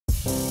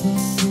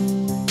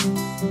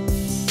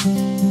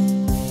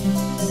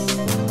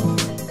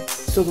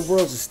So the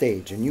world's a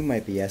stage, and you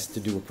might be asked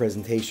to do a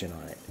presentation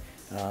on it.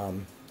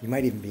 You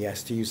might even be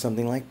asked to use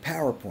something like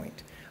PowerPoint.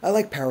 I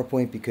like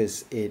PowerPoint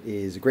because it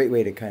is a great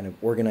way to kind of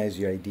organize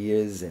your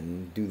ideas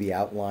and do the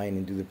outline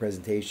and do the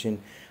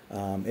presentation.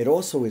 It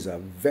also is a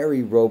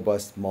very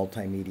robust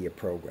multimedia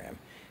program.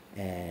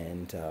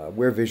 And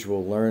we're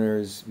visual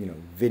learners. You know,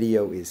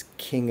 video is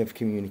king of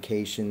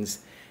communications,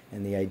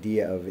 and the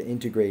idea of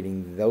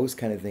integrating those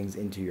kind of things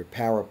into your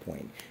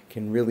PowerPoint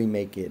can really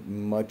make it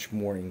much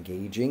more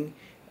engaging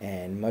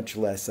and much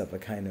less of a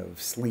kind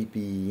of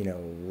sleepy,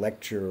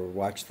 lecture or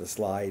watch the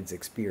slides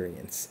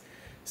experience.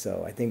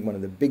 So I think one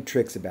of the big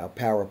tricks about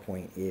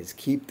PowerPoint is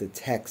keep the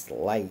text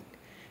light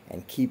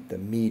and keep the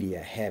media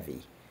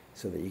heavy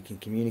so that you can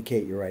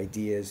communicate your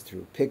ideas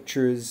through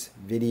pictures,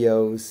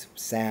 videos,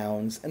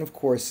 sounds, and of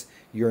course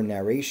your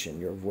narration,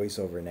 your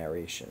voiceover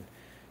narration.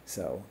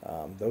 So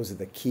those are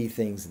the key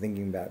things,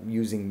 thinking about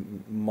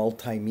using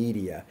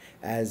multimedia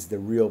as the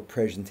real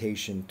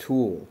presentation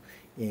tool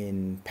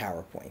in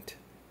PowerPoint.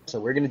 So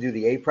we're going to do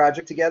the A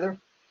project together.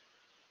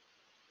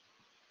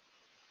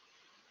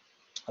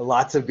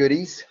 Lots of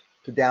goodies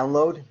to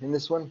download in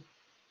this one.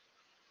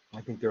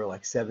 I think there are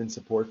like 7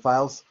 support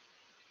files.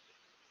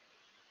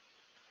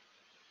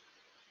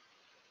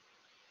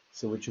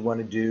 So what you want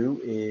to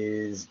do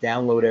is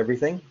download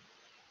everything.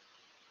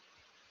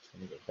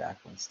 Let me go back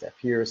one step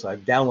here. So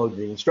I've downloaded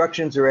the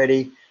instructions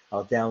already.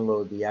 I'll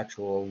download the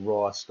actual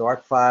raw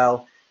start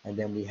file. And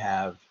then we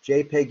have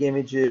JPEG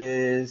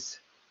images,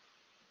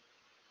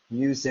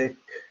 music,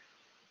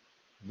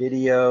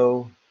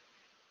 video,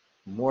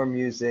 more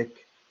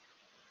music,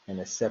 and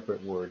a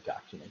separate Word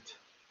document.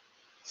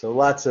 So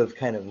lots of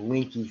kind of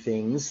linky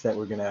things that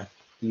we're going to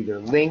either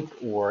link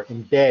or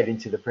embed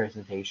into the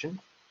presentation.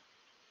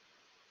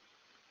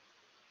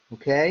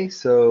 Okay,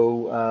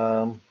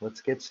 so let's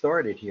get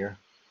started here.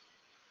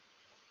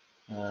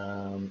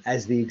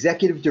 As the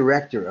Executive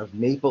Director of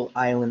Maple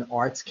Island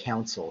Arts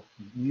Council,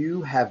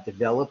 you have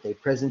developed a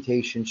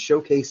presentation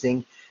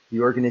showcasing the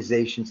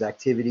organization's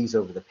activities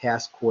over the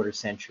past quarter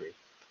century.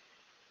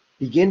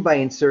 Begin by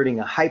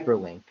inserting a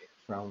hyperlink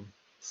from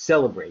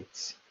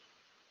Celebrates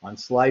on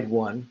slide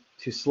 1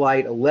 to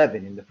slide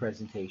 11 in the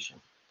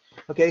presentation.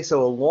 Okay,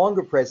 so a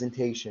longer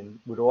presentation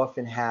would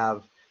often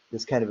have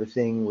this kind of a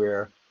thing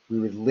where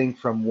we would link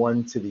from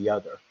one to the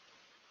other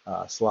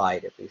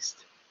slide at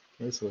least.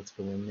 Okay, so let's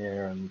go in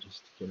there and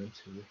just get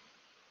into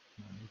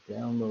my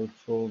download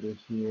folder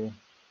here.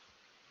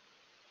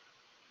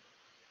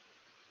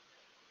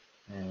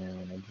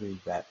 And I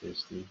believe that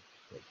is the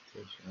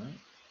presentation, right?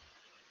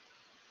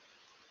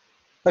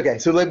 Okay,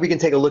 so we can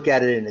take a look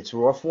at it in its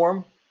raw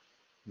form.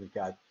 We've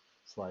got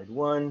slide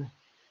 1,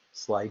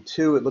 slide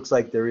 2. It looks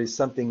like there is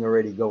something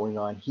already going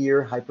on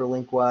here,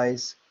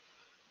 hyperlink-wise.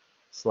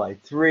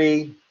 Slide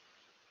 3.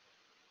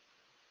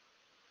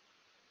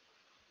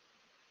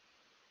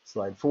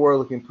 Slide 4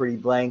 looking pretty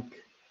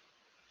blank.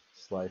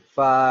 Slide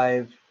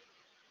 5,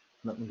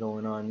 nothing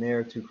going on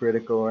there, too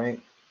critical, right?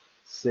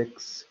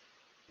 6,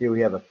 here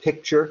we have a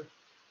picture.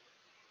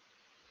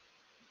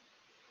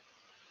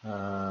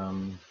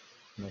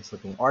 Nice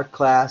looking art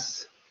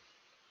class.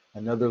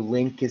 Another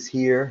link is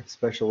here,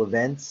 special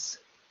events.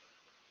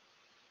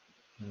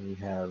 And we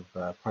have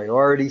a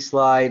priority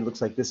slide.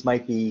 Looks like this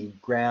might be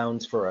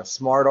grounds for a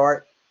smart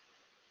art.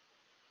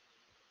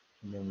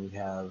 And then we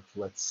have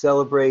let's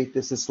celebrate.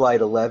 This is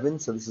slide 11,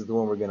 so this is the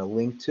one we're going to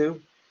link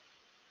to.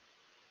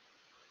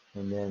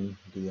 And then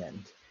the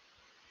end.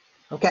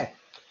 Okay,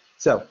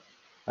 so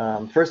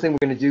first thing we're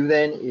going to do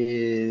then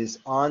is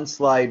on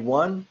slide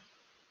 1,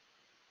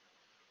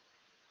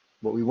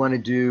 what we want to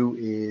do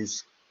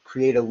is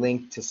create a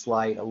link to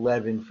slide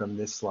 11 from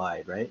this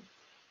slide, right?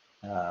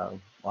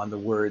 On the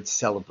word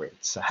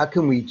celebrate. So how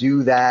can we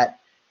do that?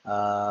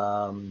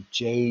 Jaylene.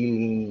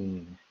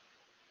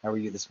 How are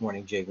you this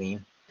morning,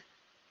 Jaylene?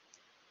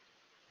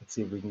 Let's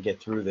see if we can get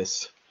through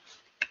this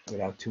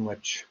without too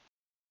much.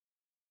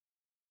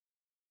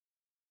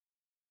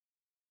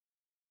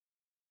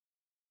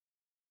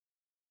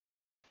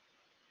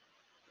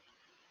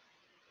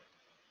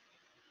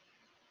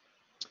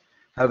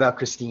 How about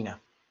Christina?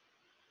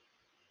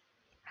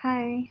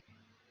 Hi.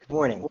 Good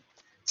morning.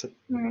 So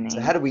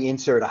how do we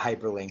insert a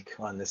hyperlink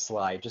on this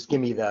slide? Just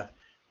give me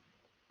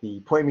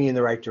point me in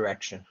the right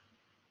direction.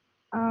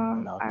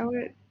 I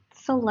would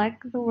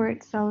select the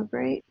word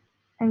celebrate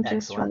and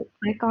just Excellent.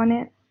 right-click on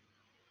it.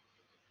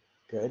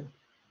 Good.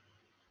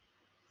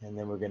 And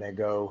then we're going to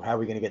go, how are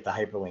we going to get the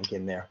hyperlink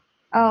in there?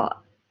 Oh,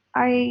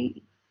 I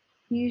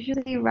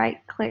usually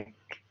right-click.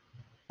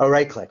 Oh,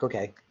 right-click,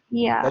 okay.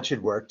 Yeah. That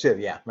should work too,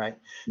 yeah, right?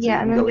 So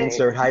Yeah, you can go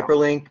insert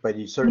hyperlink, but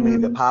you certainly,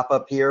 the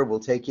pop-up here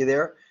will take you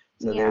there.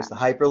 So there's the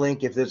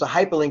hyperlink. If there's a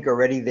hyperlink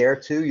already there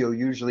too, you'll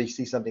usually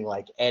see something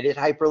like edit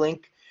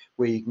hyperlink,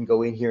 where you can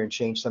go in here and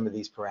change some of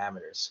these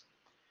parameters.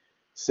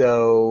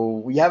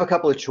 So we have a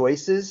couple of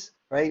choices,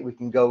 right? We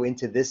can go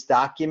into this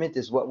document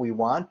is what we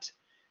want.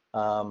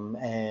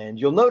 And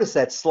you'll notice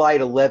that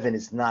slide 11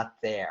 is not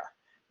there.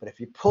 But if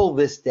you pull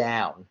this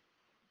down,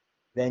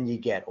 then you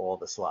get all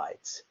the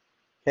slides.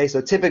 Okay,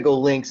 so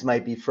typical links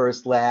might be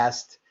first,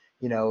 last,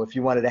 You know, if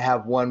you wanted to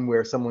have one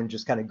where someone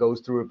just kind of goes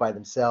through it by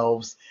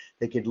themselves,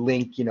 they could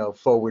link, you know,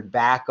 forward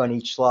back on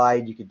each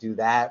slide. You could do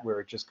that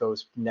where it just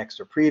goes next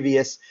or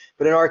previous.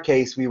 But in our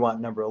case, we want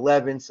number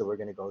 11, so we're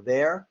going to go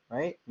there,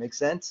 right? Makes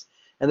sense?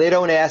 And they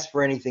don't ask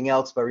for anything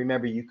else, but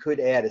remember, you could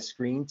add a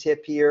screen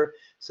tip here.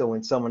 So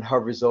when someone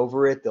hovers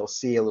over it, they'll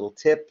see a little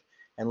tip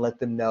and let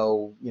them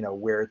know, you know,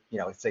 where, you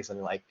know, it say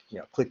something like, you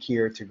know, click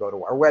here to go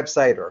to our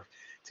website or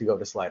to go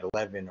to slide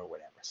 11 or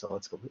whatever. So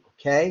let's go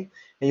OK.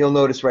 And you'll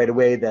notice right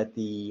away that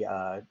the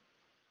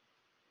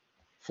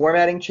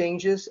formatting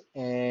changes.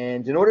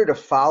 And in order to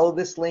follow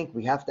this link,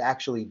 we have to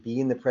actually be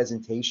in the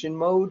presentation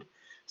mode.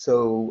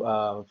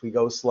 So if we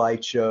go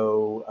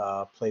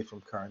slideshow, play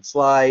from current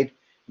slide,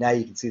 now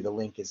you can see the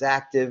link is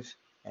active.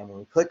 And when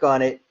we click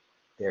on it,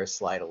 there's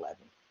slide 11.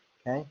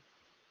 OK.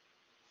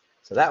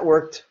 So that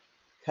worked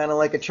kind of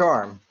like a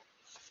charm.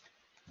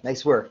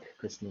 Nice work,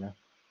 Christina.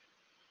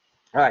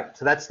 All right,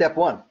 so that's step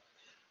one.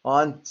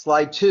 On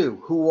slide 2,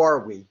 who are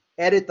we?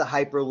 Edit the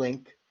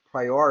hyperlink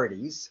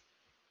priorities.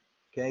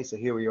 Okay, so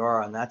here we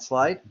are on that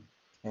slide.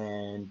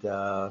 And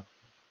the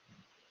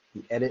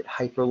edit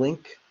hyperlink,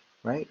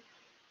 right?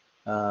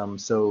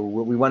 So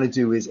what we want to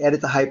do is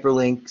edit the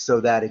hyperlink so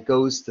that it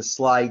goes to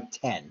slide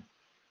 10,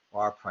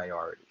 our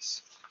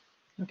priorities.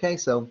 Okay,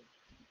 so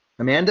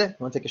Amanda, you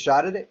want to take a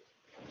shot at it?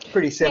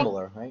 Pretty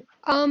similar, right?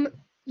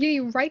 Yeah,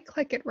 you right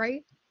click it,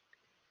 right?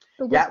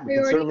 Yeah, we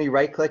can certainly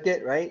right click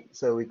it, right?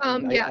 So we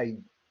I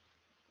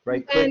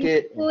right click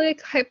it.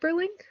 Click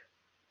hyperlink.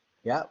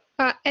 Yeah.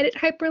 Edit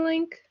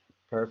hyperlink.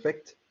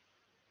 Perfect.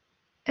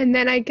 And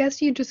then I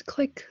guess you just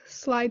click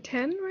slide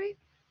 10, right?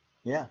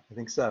 Yeah, I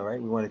think so,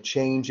 right? We want to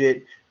change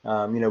it.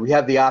 You know, we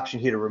have the option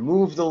here to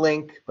remove the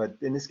link, but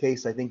in this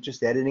case, I think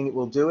just editing it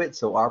will do it.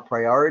 So our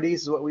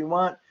priorities is what we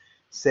want.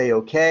 Say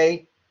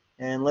OK,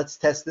 and let's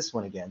test this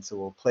one again. So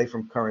we'll play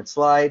from current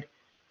slide,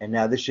 and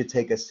now this should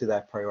take us to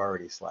that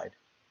priority slide.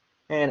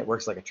 And it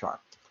works like a charm.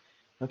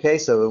 Okay,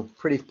 so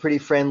pretty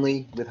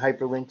friendly with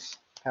hyperlinks.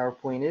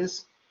 PowerPoint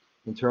is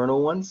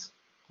internal ones.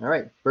 All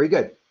right, very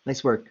good.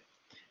 Nice work.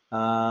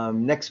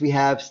 Next we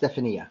have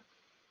Stephania.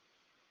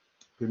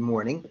 Good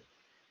morning.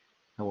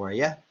 How are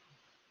you?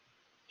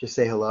 Just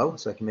say hello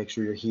so I can make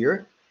sure you're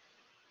here.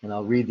 And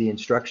I'll read the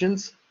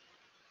instructions.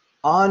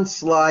 On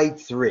slide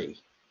 3.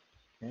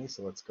 Okay,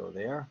 so let's go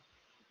there.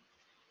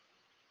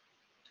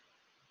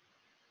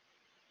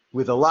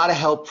 With a lot of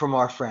help from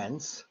our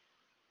friends,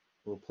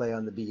 we'll play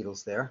on the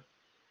Beatles there.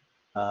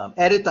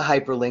 Edit the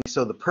hyperlink,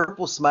 so the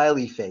purple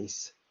smiley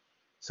face,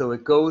 so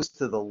it goes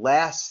to the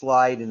last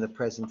slide in the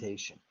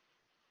presentation.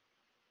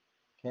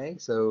 Okay,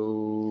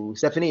 so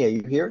Stephanie, are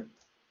you here?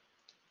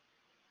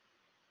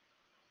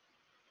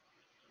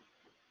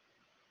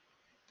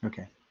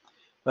 Okay.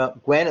 Well,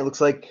 Gwen, it looks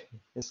like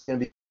it's going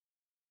to be.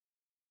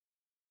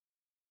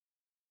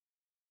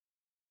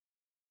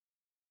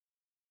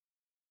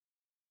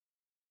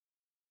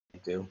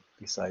 Do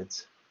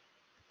besides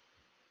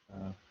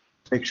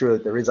make sure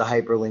that there is a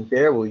hyperlink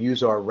there. We'll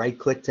use our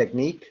right-click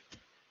technique,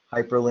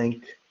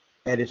 hyperlink,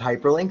 edit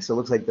hyperlink. So it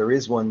looks like there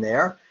is one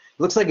there.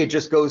 It looks like it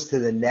just goes to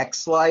the next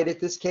slide at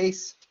this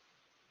case,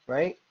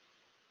 right?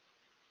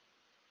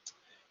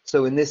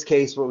 So in this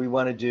case, what we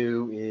want to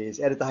do is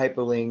edit the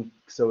hyperlink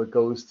so it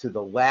goes to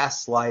the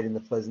last slide in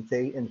the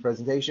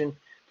presentation.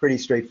 Pretty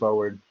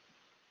straightforward,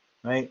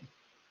 right?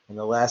 And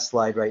the last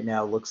slide right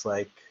now looks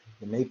like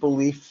the maple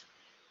leaf.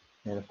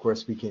 And of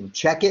course, we can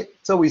check it.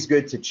 It's always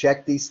good to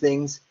check these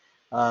things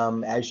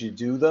as you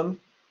do them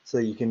so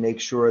you can make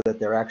sure that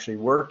they're actually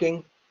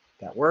working.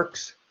 That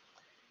works.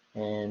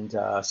 And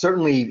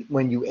certainly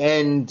when you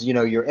end, you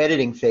know, your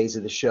editing phase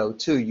of the show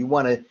too, you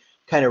want to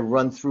kind of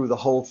run through the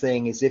whole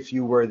thing as if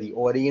you were the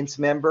audience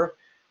member,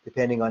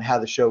 depending on how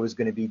the show is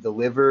going to be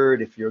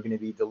delivered, if you're going to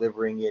be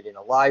delivering it in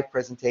a live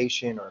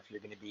presentation or if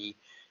you're going to be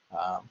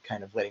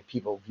kind of letting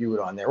people view it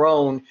on their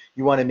own.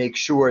 You want to make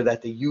sure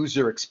that the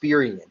user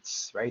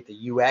experience, right,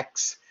 the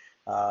UX,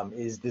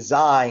 is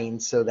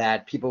designed so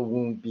that people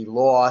won't be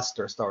lost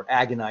or start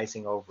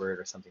agonizing over it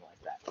or something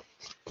like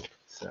that.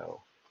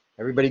 So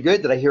everybody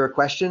good? Did I hear a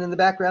question in the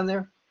background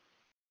there?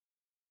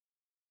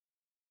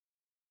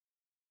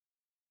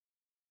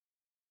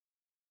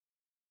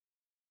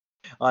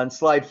 On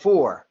slide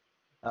 4,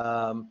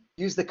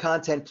 use the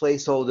content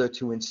placeholder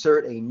to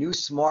insert a new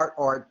smart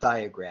art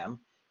diagram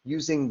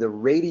using the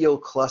radial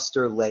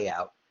cluster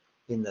layout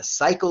in the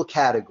cycle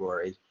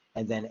category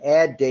and then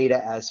add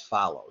data as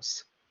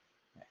follows.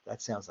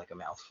 That sounds like a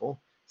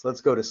mouthful. So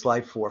let's go to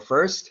slide 4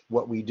 first,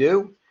 what we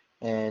do.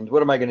 And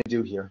what am I going to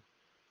do here,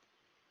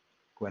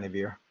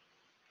 Guinevere?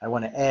 I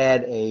want to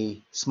add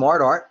a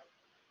smart art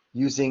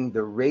using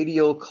the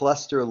radial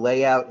cluster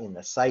layout in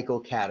the cycle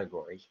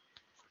category.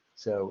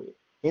 So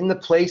in the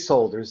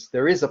placeholders,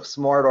 there is a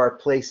smart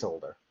art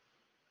placeholder.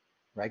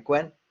 Right,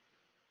 Gwen?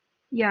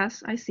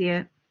 Yes, I see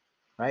it.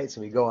 Right,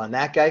 so we go on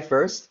that guy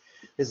first.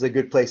 This is a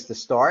good place to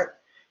start.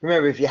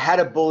 Remember, if you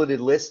had a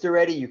bulleted list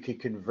already, you could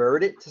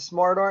convert it to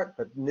smart art,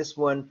 but in this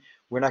one,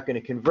 we're not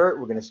going to convert.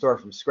 We're going to start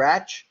from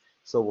scratch.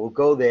 So we'll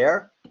go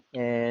there,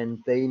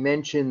 and they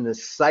mention the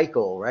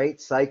cycle,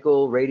 right?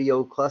 Cycle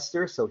radio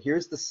cluster. So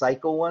here's the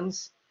cycle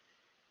ones,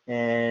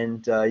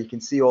 and you can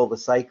see all the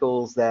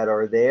cycles that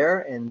are there,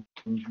 and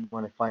you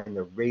want to find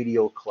the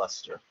radial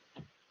cluster.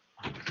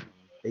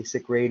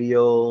 Basic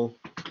radial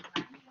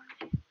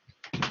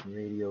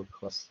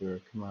cluster.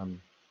 Come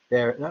on,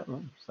 there.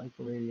 No,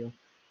 cycle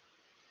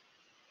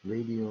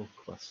radial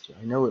cluster.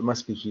 I know it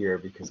must be here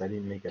because I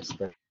didn't make a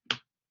special.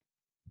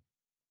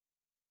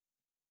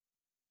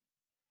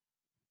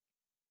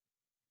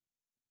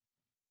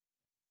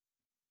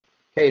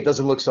 Okay, it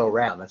doesn't look so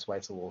round. That's why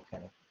it's a little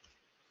kind of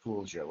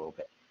fools you a little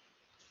bit.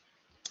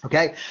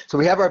 Okay, so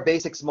we have our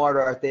basic smart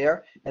art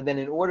there, and then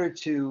in order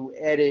to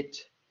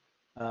edit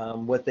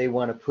what they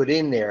want to put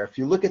in there, if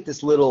you look at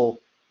this little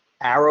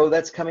arrow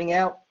that's coming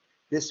out,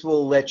 this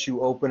will let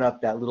you open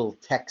up that little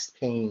text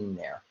pane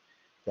there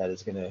that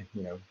is going to,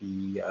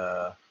 be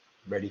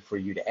ready for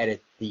you to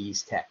edit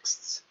these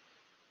texts.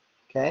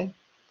 Okay,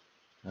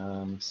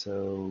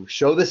 so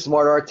show the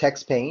smart art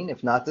text pane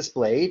if not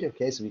displayed.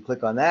 Okay, so we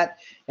click on that,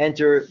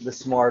 enter the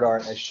smart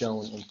art as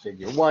shown in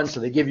figure 1. So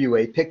they give you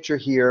a picture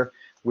here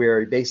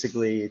where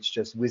basically it's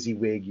just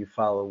WYSIWYG, you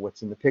follow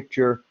what's in the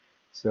picture.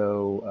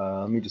 So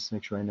let me just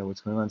make sure I know what's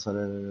going on. So,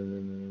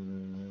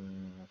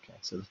 okay,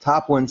 so the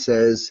top one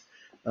says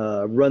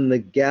run the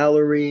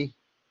gallery.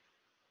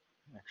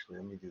 Actually,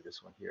 let me do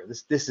this one here.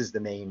 This is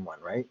the main one,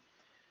 right?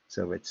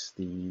 So it's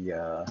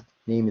the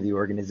name of the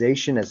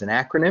organization as an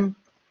acronym.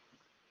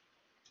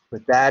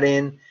 Put that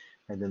in,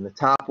 and then the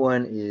top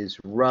one is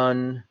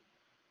run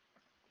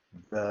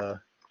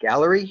the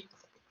gallery.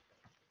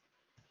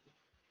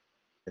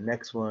 The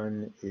next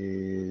one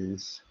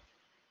is,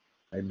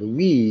 I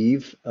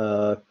believe,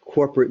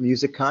 corporate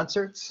music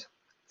concerts.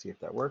 Let's see if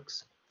that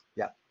works.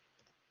 Yeah.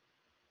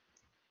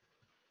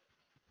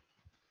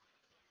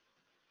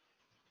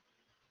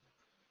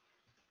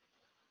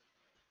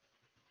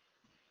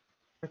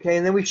 Okay,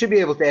 and then we should be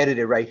able to edit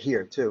it right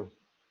here too,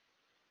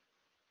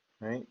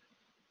 right?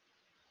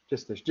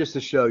 Just to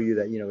show you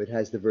that, it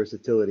has the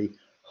versatility.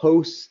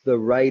 Hosts the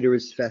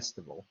Writers'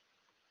 Festival.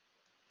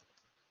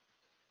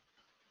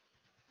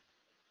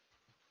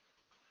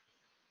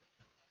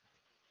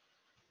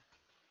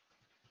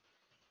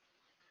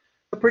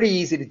 Pretty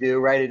easy to do,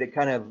 right? It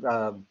kind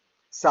of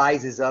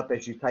sizes up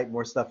as you type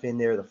more stuff in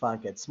there. The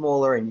font gets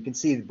smaller, and you can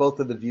see both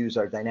of the views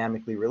are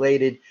dynamically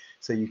related,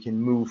 so you can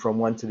move from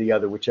one to the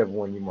other, whichever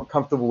one you're more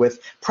comfortable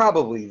with.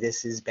 Probably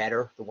this is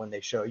better, the one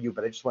they show you,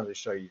 but I just wanted to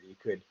show you that you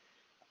could,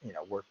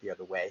 work the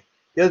other way.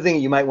 The other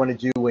thing you might want to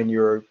do when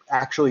you're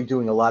actually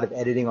doing a lot of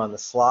editing on the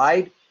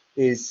slide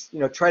is,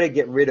 try to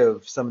get rid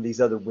of some of these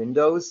other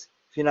windows.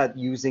 If you're not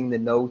using the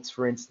notes,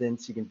 for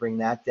instance, you can bring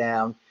that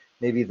down.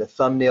 Maybe the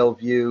thumbnail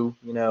view,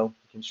 you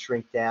can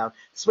shrink down.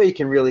 This way you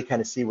can really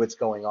kind of see what's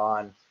going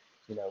on,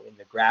 in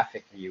the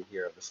graphic view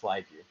here of the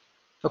slide view.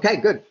 Okay,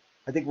 good.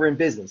 I think we're in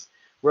business.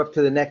 We're up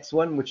to the next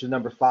one, which is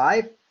number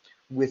 5.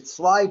 With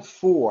slide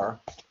 4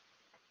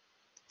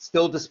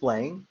 still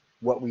displaying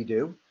what we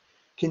do,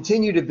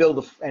 continue to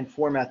build and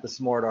format the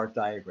smart art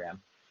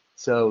diagram.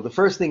 So the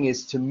first thing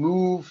is to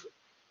move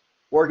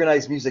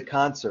organized music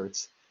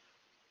concerts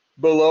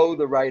below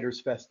the Writers'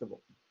 Festival.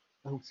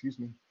 Oh, excuse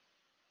me.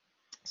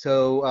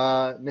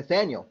 So,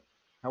 Nathaniel,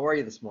 how are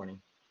you this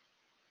morning?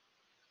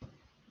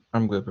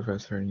 I'm good,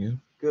 Professor, and you?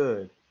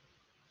 Good.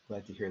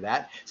 Glad to hear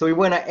that. So we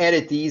want to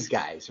edit these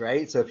guys,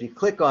 right? So if you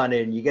click on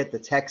it and you get the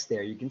text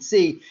there, you can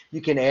see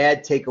you can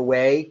add, take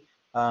away.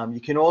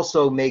 You can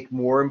also make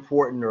more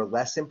important or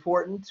less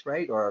important,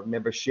 right? Or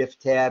remember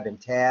Shift tab and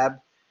tab,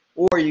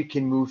 or you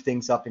can move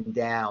things up and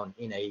down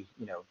in a,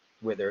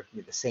 where they're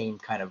the same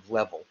kind of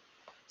level.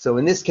 So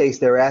in this case,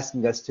 they're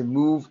asking us to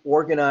move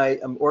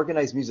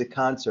organized music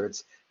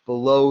concerts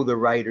below the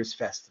Writers'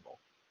 Festival.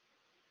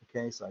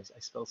 Okay, so I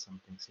spelled some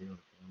things here.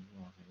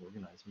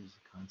 Organized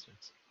music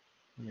concerts.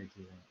 How do I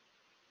do that?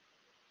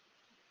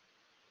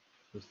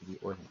 It's supposed to be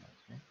organized,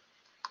 right?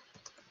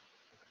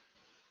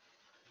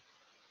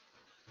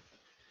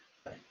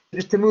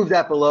 Just to move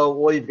that below,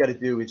 all you've got to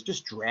do is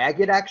just drag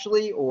it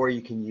actually, or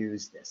you can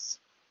use this.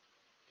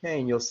 Okay,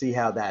 and you'll see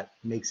how that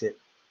makes it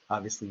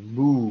obviously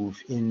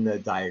move in the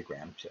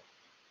diagram too.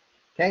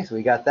 Okay, so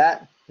we got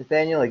that.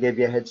 Nathaniel, I gave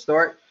you a head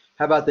start.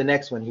 How about the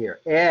next one here?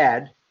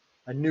 Add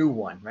a new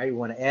one, right? We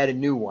want to add a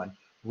new one.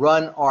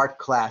 Run art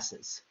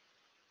classes.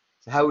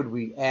 So how would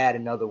we add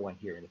another one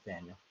here,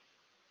 Nathaniel?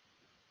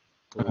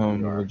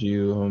 Would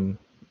you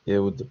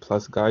would the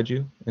plus guide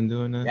you in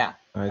doing that? Yeah,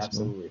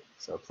 absolutely.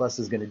 So plus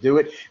is going to do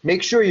it.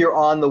 Make sure you're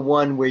on the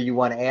one where you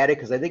want to add it,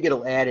 because I think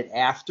it'll add it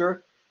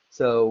after.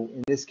 So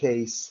in this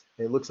case,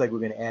 it looks like we're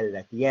going to add it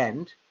at the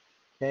end.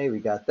 Okay, we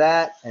got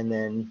that, and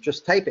then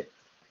just type it.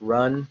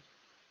 Run.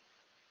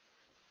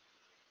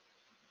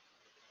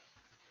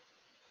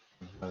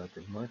 That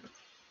didn't work.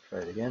 Try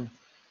it again.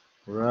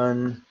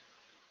 Run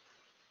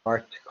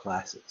art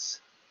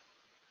classes.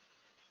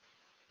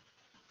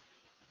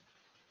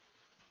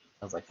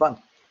 Sounds like fun.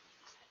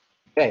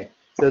 Okay,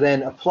 so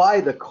then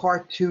apply the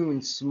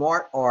cartoon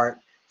smart art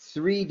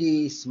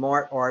 3D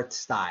smart art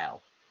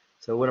style.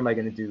 So what am I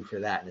going to do for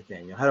that,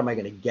 Nathaniel? How am I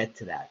going to get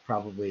to that?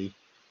 Probably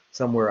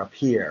somewhere up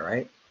here,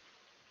 right?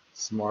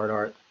 Smart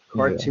art, Yeah.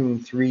 cartoon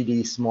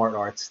 3D smart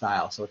art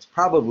style. So it's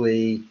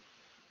probably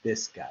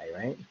this guy,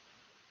 right?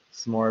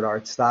 Smart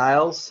art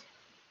styles.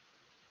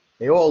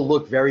 They all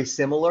look very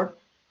similar,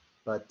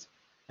 but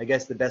I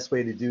guess the best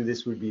way to do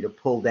this would be to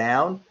pull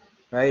down,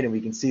 right? And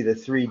we can see the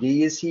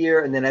 3D is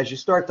here. And then as you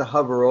start to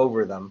hover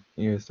over them,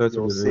 Yeah, it starts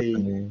you'll with a different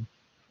see, name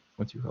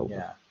once you help it.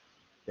 yeah,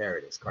 there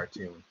it is,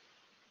 cartoon.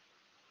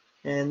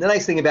 And the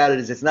nice thing about it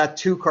is it's not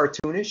too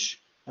cartoonish.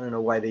 I don't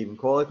know why they even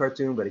call it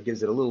cartoon, but it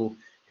gives it a little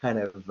kind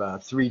of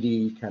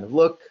 3D kind of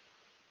look.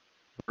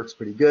 Works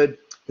pretty good.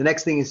 The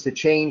next thing is to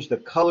change the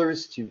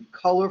colors to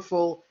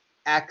colorful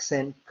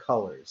accent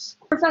colors.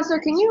 Professor,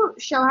 can you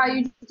show how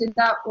you did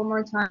that one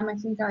more time? I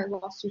think I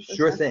lost you for a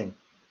Sure second. thing.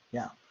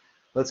 Yeah.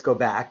 Let's go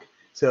back.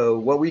 So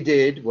what we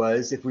did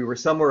was, if we were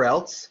somewhere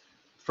else,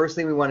 first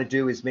thing we want to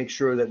do is make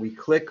sure that we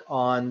click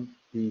on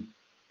the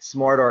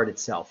smart art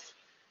itself.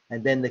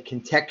 And then the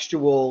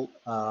contextual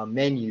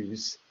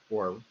menus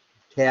or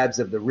tabs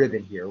of the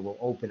ribbon here will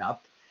open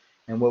up.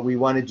 And what we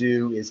want to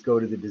do is go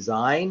to the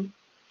design.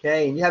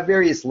 Okay, and you have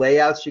various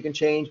layouts you can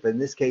change, but in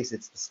this case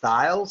it's the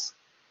styles.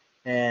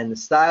 And the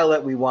style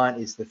that we want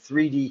is the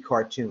 3D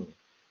cartoon.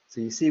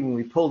 So you see when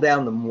we pull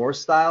down the more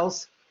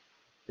styles,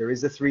 there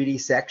is a 3D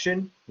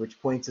section, which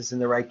points us in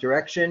the right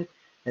direction.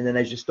 And then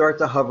as you start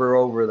to hover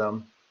over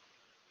them,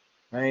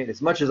 right,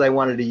 as much as I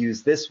wanted to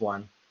use this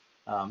one,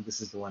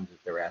 this is the one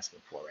that they're asking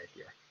for right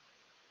here.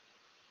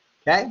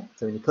 Okay,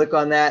 so when you click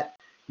on that,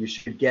 you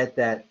should get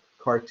that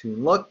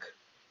cartoon look.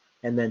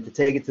 And then to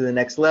take it to the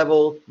next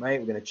level, right,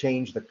 we're going to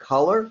change the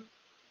color.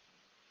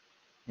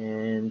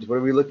 And what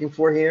are we looking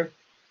for here?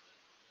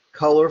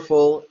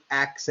 Colorful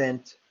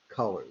accent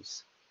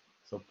colors.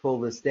 So pull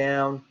this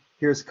down.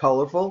 Here's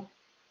colorful.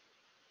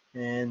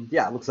 And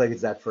yeah, it looks like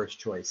it's that first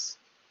choice.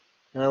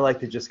 And I like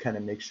to just kind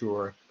of make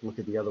sure, look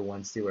at the other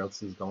ones, see what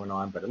else is going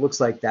on. But it looks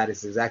like that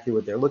is exactly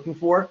what they're looking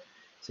for.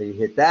 So you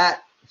hit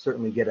that,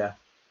 certainly get a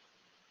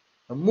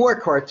more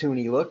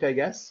cartoony look, I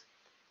guess.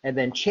 And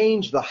then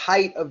change the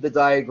height of the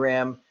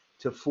diagram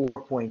to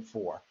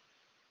 4.4.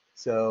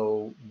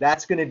 So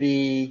that's going to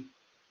be,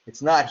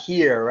 it's not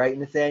here, right,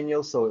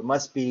 Nathaniel? So it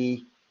must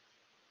be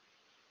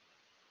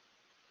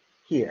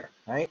here,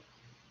 right?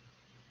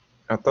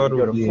 I thought it Go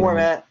would to be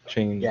format. in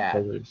change Yeah.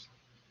 colors.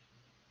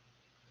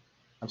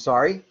 I'm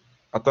sorry?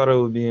 I thought it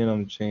would be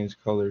in change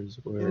colors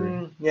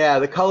where Yeah,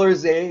 the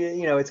colors,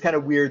 you know, it's kind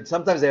of weird.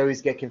 Sometimes I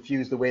always get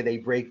confused the way they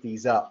break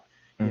these up.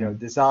 You know,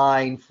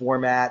 design,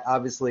 format,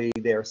 obviously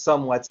they're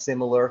somewhat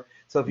similar.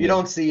 So if you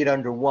don't see it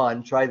under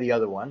one, try the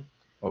other one.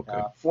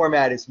 Okay.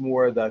 Format is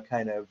more the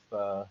kind of,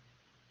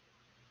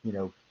 you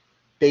know,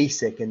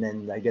 basic, and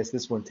then I guess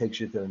this one takes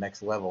you to the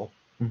next level.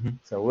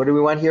 So what do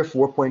we want here?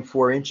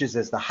 4.4 inches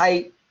as the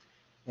height.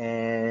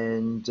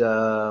 And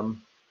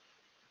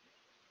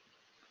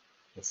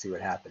let's see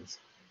what happens.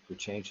 We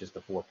change this to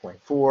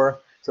 4.4.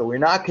 So we're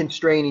not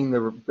constraining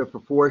the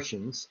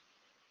proportions.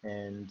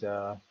 And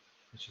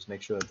let's just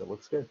make sure that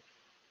looks good.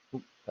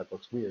 Oop, that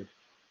looks weird.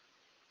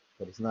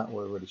 But it's not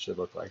what it should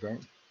look like,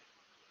 right?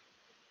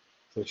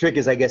 So the trick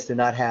is, I guess, to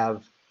not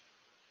have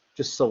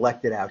just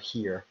selected out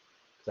here.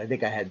 Because I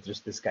think I had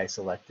just this guy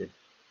selected.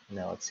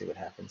 Now let's see what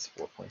happens.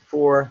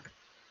 4.4.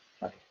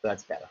 Okay,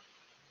 that's better.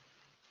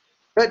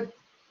 Good.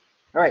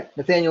 All right,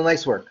 Nathaniel,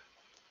 nice work.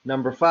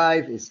 Number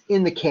 5 is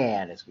in the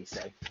can, as we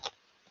say.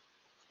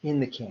 In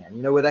the can.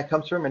 You know where that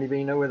comes from?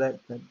 Anybody know where that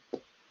kind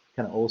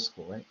of old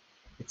school, right?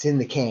 It's in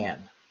the can.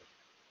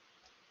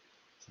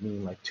 Does it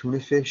mean like tuna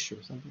fish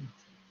or something?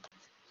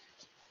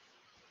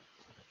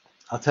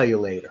 I'll tell you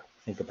later.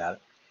 Think about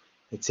it.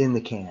 It's in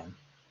the can.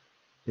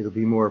 It'll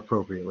be more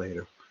appropriate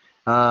later.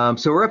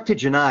 So we're up to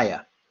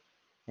Janaya.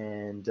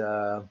 And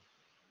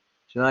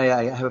Janaya,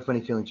 I have a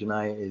funny feeling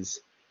Janaya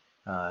is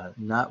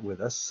not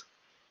with us.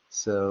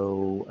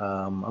 So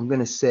I'm going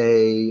to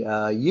say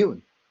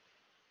Yoon.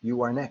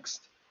 You are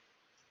next.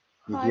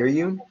 You Hi, hear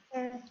Yoon?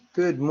 Professor.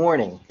 Good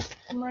morning.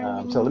 Good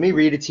morning. So let me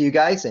read it to you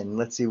guys, and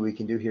let's see what we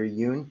can do here,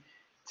 Yoon,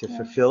 to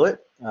fulfill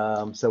it.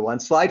 So on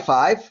slide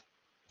 5,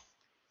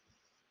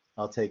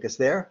 I'll take us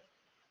there.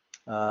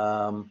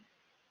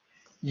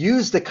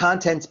 Use the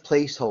contents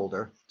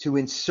placeholder to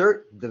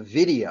insert the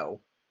video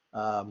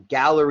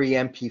gallery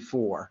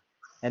MP4,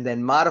 and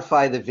then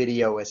modify the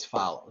video as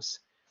follows.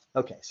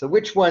 Okay, so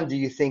which one do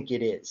you think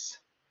it is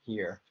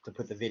here to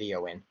put the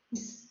video in?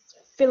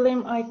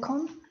 Film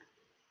icon.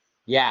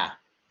 Yeah,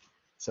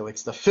 so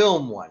it's the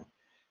film one.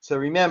 So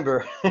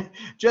remember,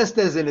 just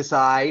as an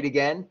aside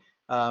again,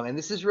 and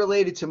this is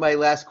related to my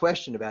last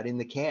question about in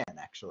the can,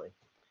 actually.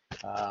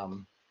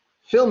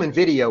 Film and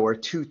video are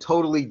two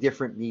totally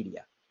different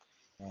media.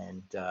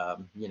 And,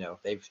 you know,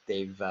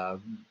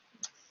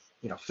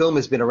 you know, film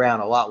has been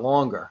around a lot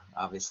longer,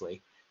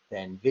 obviously,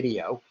 than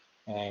video.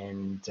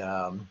 And,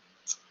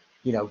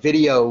 you know,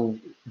 video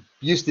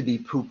used to be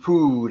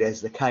poo-pooed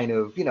as the kind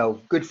of, you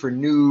know, good for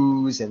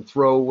news and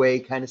throwaway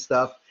kind of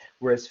stuff,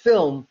 whereas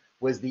film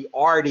was the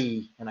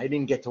arty, and I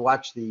didn't get to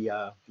watch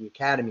the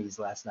Academies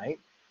last night,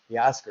 the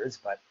Oscars,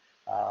 but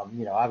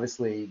You know,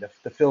 obviously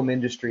the film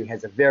industry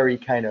has a very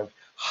kind of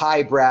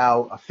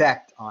highbrow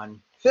effect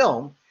on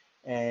film,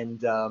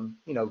 and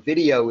you know,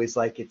 video is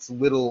like its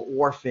little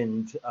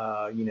orphaned,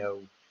 you know,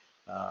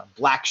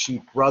 black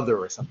sheep brother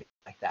or something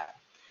like that.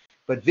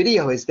 But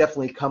video has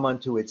definitely come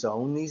onto its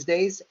own these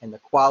days, and the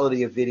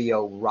quality of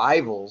video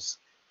rivals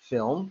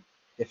film,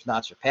 if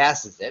not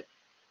surpasses it.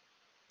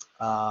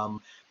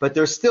 But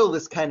there's still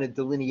this kind of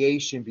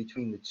delineation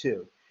between the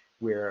two,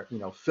 where, you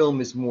know,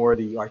 film is more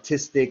the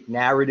artistic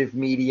narrative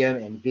medium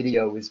and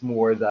video is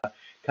more the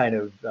kind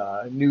of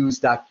news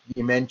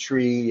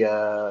documentary, you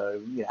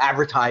know,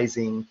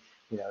 advertising,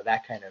 you know,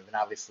 that kind of, and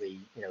obviously,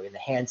 you know, in the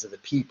hands of the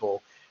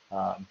people,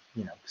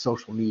 you know,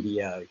 social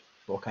media,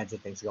 all kinds of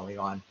things going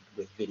on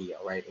with video,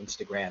 right?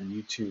 Instagram,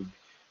 YouTube,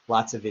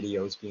 lots of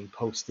videos being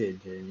posted,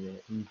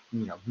 and,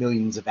 you know,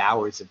 millions of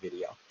hours of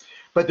video.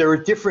 But they're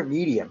a different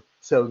medium.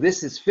 So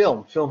this is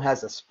film. Film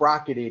has a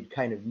sprocketed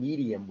kind of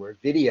medium where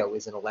video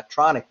is an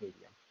electronic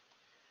medium.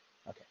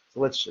 Okay, so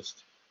let's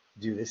just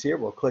do this here.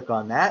 We'll click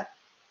on that.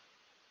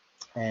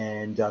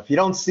 And if you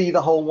don't see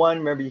the whole one,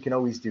 remember, you can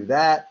always do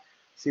that.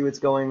 See what's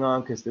going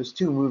on, because there's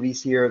two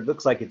movies here. It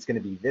looks like it's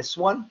going to be this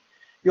one.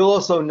 You'll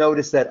also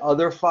notice that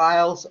other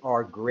files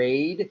are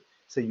grayed,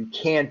 so you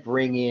can't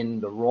bring in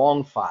the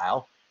wrong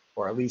file,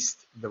 or at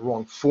least the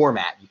wrong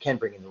format. You can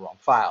bring in the wrong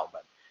file,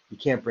 but you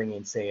can't bring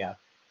in, say, a,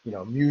 you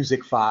know,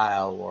 music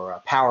file or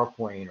a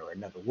PowerPoint or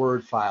another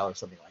Word file or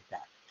something like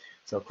that.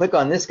 So click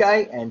on this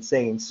guy and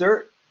say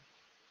insert,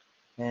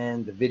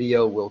 and the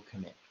video will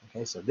come in.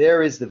 Okay, so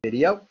there is the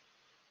video,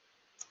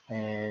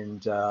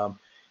 and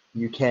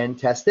you can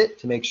test it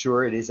to make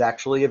sure it is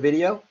actually a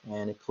video,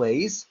 and it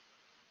plays.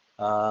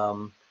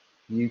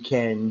 You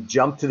can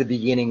jump to the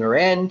beginning or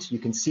end. You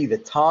can see the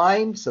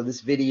time. So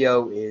this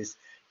video is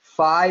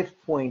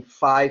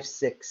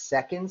 5.56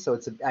 seconds. So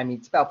it's, I mean,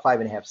 it's about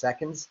 5.5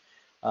 seconds.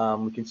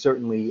 We can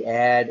certainly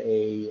add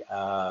a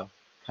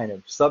kind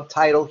of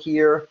subtitle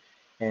here,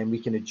 and we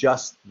can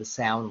adjust the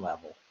sound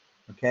level.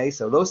 Okay,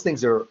 so those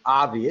things are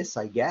obvious,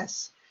 I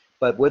guess.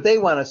 But what they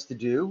want us to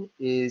do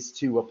is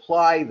to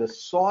apply the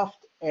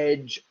soft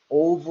edge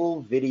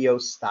oval video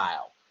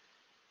style.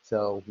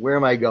 So where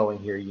am I going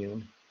here,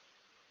 Yoon,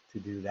 to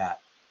do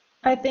that?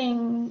 I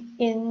think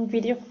in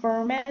video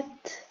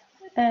format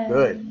and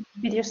Good.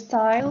 video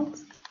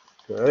styles.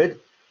 Good.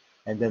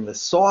 And then the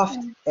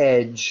soft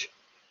edge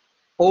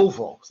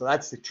oval. So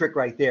that's the trick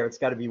right there. It's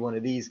got to be one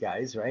of these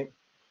guys, right?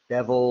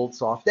 Beveled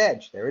soft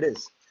edge. There it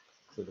is.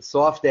 So the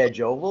soft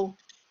edge oval.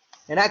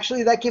 And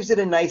actually that gives it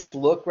a nice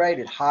look, right?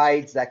 It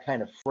hides that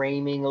kind of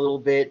framing a little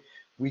bit.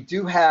 We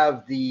do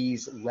have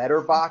these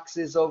letter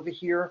boxes over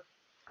here,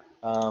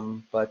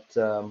 but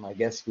I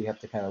guess we have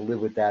to kind of live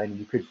with that, and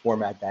you could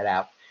format that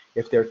out.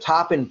 If they're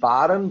top and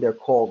bottom, they're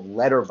called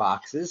letter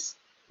boxes.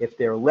 If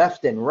they're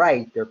left and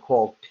right, they're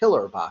called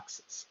pillar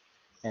boxes.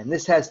 And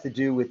this has to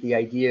do with the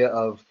idea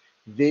of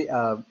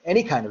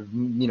any kind of,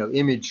 you know,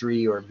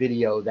 imagery or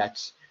video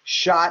that's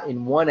shot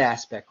in one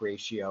aspect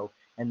ratio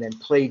and then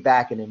played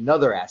back in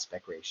another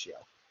aspect ratio,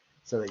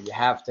 so that you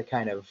have to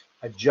kind of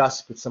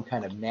adjust with some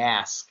kind of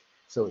mask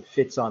so it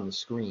fits on the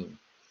screen.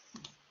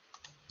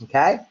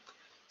 Okay,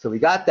 so we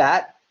got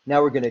that.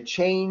 Now we're going to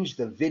change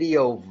the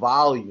video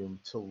volume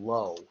to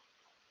low.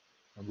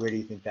 And where do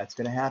you think that's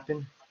going to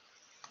happen?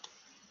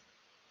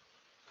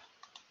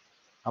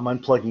 I'm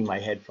unplugging my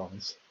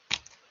headphones.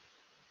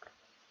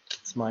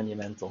 It's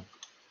monumental.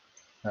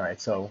 All right,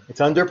 so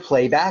it's under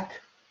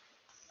playback,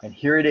 and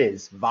here it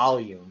is,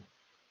 volume.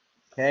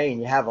 Okay,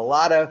 and you have a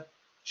lot of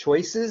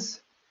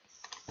choices,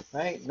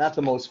 right? Not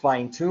the most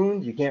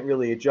fine-tuned. You can't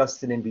really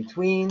adjust it in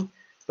between,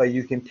 but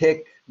you can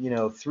pick, you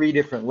know, 3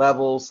 different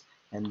levels,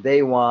 and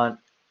they want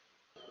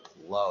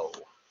low.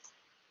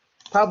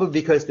 Probably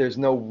because there's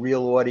no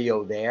real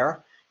audio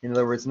there. In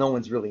other words, no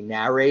one's really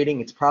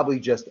narrating. It's probably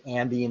just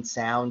ambient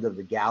sound of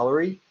the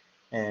gallery,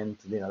 and,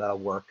 you know, that'll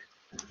work.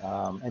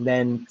 And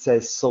then it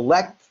says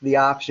select the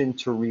option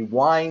to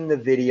rewind the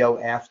video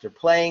after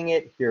playing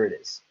it. Here it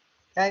is.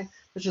 Okay,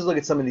 let's just look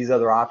at some of these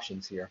other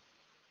options here.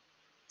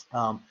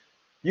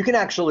 You can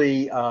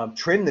actually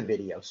trim the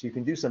video, so you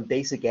can do some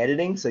basic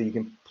editing, so you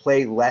can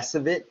play less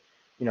of it,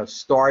 you know,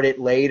 start it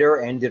later,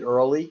 end it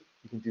early.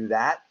 You can do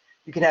that.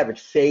 You can have it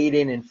fade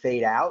in and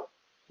fade out.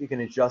 You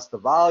can adjust the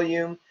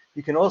volume.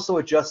 You can also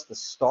adjust the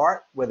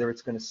start, whether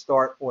it's going to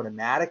start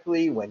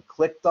automatically when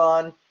clicked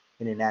on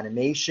in an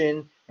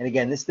animation. And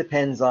again, this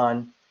depends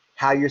on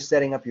how you're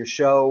setting up your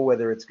show,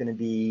 whether it's going to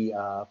be,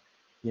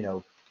 you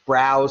know,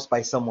 browsed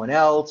by someone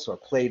else or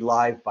played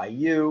live by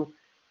you.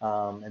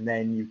 And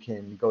then you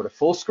can go to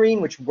full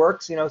screen, which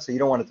works, you know, so you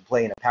don't want it to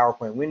play in a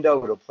PowerPoint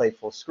window. It'll play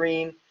full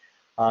screen.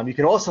 You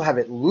can also have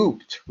it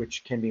looped,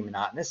 which can be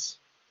monotonous.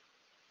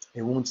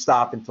 It won't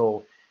stop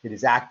until it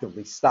is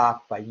actively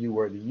stopped by you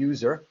or the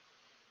user.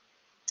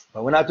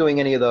 But we're not doing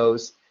any of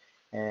those,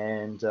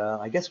 and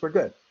I guess we're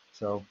good.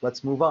 So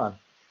let's move on.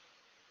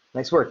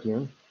 Nice work,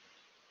 Yoon.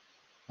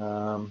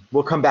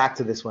 We'll come back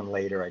to this one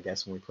later, I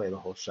guess, when we play the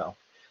whole show.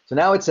 So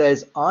now it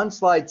says on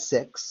slide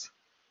 6,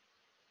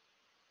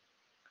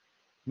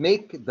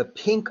 make the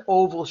pink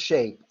oval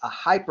shape a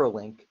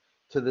hyperlink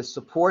to the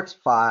supports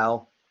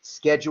file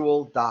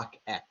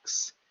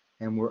schedule.docx.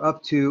 And we're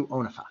up to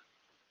Onifa.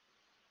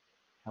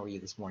 How are you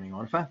this morning,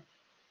 Onifa?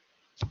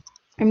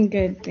 I'm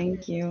good,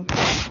 thank you.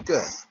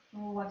 Good.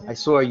 I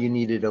saw you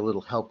needed a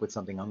little help with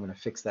something. I'm going to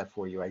fix that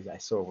for you. I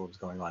saw what was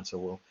going on,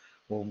 so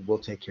we'll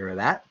take care of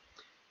that.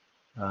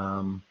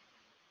 And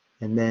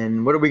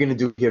then what are we going to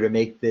do here to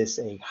make this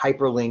a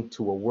hyperlink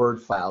to a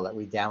Word file that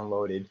we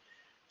downloaded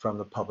from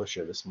the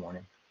publisher this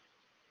morning?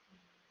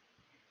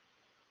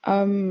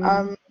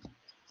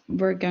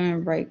 We're gonna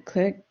right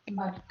click.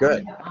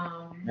 Good.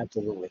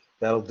 Absolutely.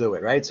 That'll do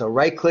it, right? So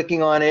right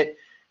clicking on it,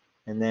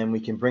 and then we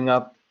can bring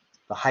up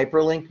the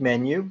hyperlink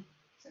menu.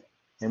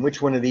 And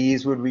which one of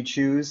these would we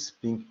choose?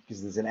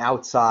 Because there's an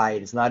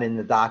outside, it's not in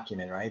the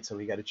document, right? So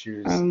we got to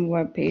choose.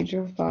 Web page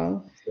or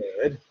file.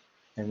 Good.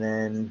 And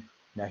then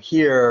now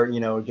here,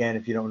 again,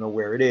 if you don't know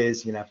where it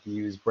is, you're gonna have to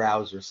use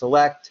browser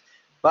select,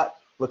 but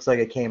looks like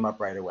it came up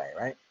right away,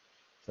 right?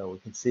 So we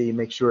can see,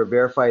 make sure,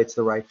 verify it's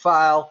the right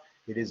file.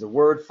 It is a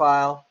Word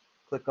file.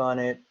 Click on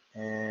it,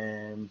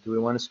 and do we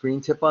want a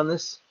screen tip on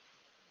this?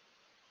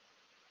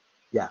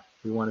 Yeah,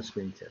 we want a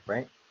screen tip,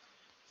 right?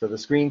 So the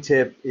screen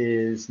tip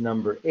is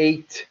number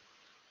 8,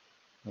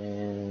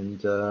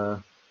 and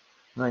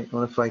right.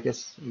 Well, if I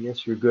guess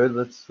you're good.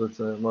 Let's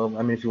well,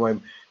 I mean, if you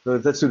want,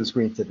 let's do the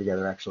screen tip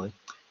together actually.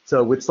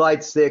 So with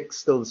slide 6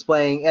 still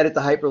displaying, edit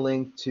the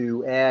hyperlink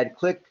to add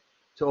click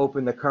to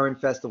open the current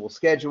festival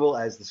schedule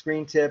as the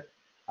screen tip.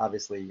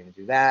 Obviously, you're going to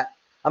do that.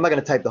 I'm not going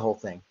to type the whole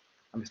thing.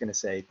 I'm just going to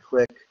say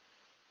click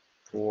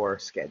for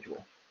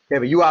schedule. Okay,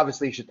 but you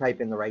obviously should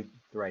type in the right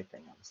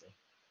thing, obviously.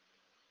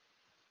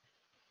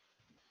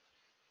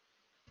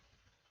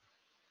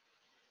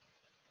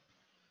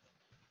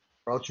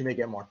 Or else you may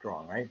get marked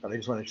wrong, right? But I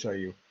just want to show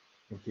you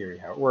in theory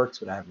how it works,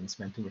 but I haven't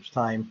spent too much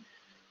time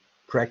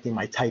correcting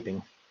my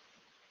typing.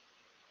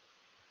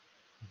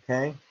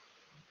 Okay,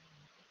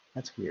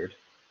 that's weird.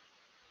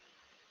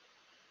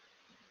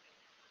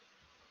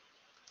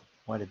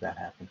 Why did that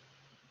happen?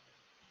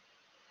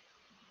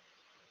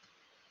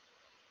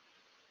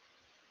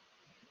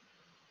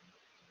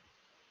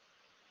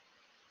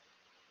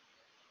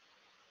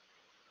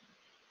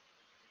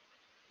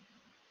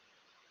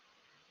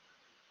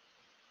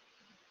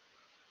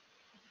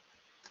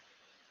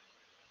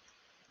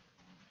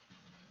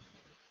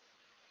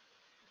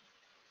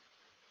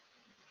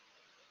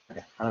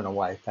 Okay, I don't know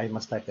why. I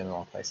must type in the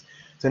wrong place.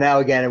 So now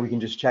again, we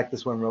can just check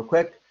this one real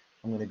quick.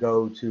 I'm going to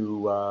go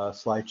to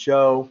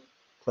slideshow,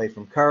 play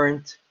from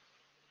current.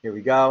 Here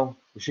we go.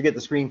 We should get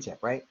the screen tip,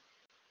 right?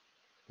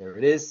 There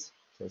it is.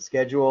 So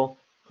schedule,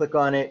 click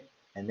on it,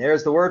 and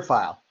there's the Word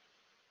file.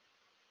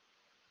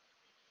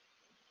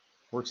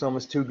 Works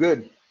almost too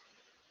good.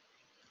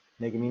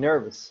 Making me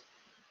nervous.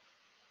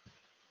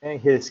 Okay,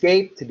 hit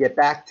escape to get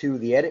back to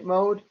the edit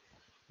mode.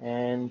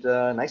 And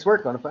nice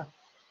work, Onifa,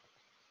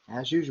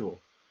 as usual.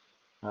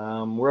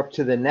 We're up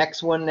to the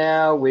next one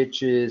now,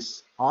 which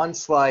is on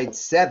slide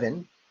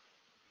 7.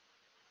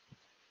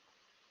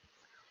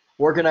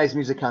 Organize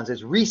music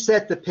concepts.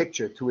 Reset the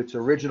picture to its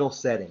original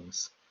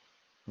settings.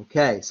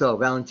 Okay, so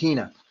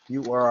Valentina,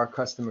 you are our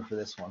customer for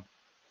this one.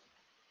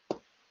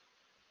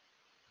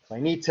 So I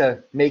need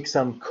to make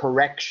some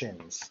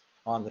corrections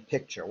on the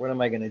picture. What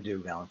am I going to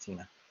do,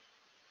 Valentina?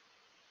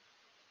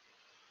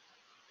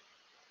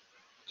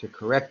 To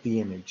correct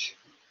the image.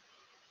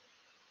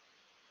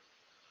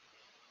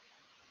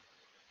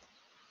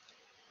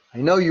 I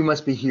know you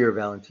must be here,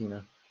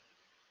 Valentina.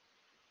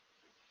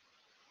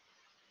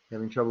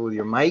 Having trouble with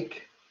your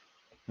mic?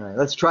 All right,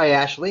 let's try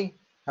Ashley.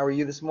 How are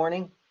you this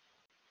morning?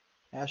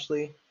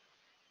 Ashley?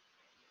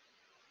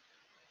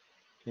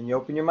 Can you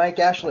open your mic,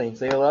 Ashley?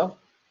 Say hello.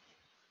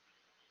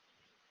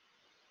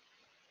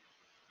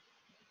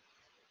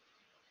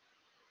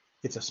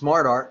 It's a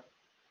smart art.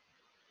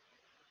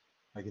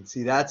 I can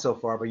see that so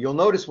far, but you'll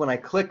notice when I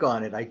click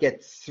on it, I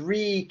get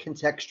 3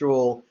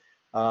 contextual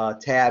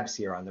tabs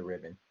here on the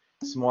ribbon.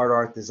 Smart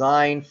art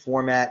design,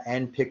 format,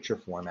 and picture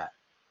format.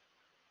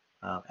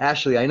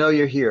 Ashley, I know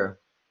you're here.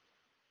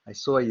 I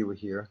saw you were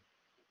here.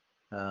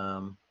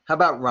 How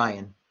about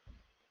Ryan?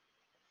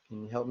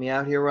 Can you help me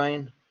out here,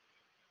 Ryan?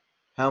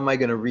 How am I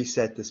going to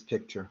reset this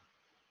picture?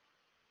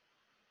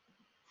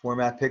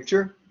 Format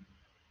picture?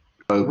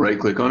 Right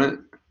click on it.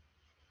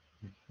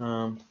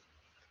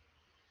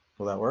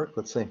 Will that work?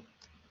 Let's see.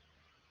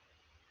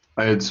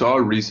 I had saw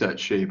reset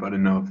shape. I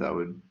didn't know if that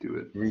would do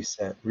it.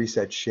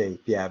 Reset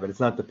shape. Yeah, but it's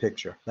not the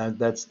picture.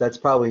 That's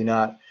probably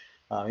not.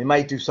 It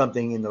might do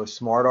something in those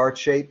smart art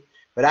shape,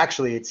 but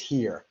actually it's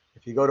here.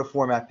 If you go to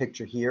format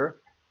picture here,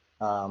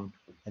 and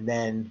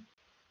then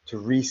to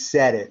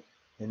reset it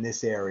in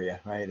this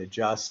area, right?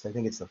 Adjust. I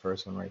think it's the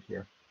first one right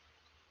here.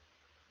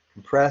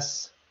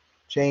 Compress,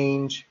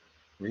 change,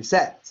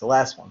 reset. It's the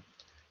last one.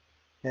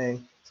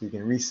 Okay, so you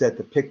can reset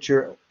the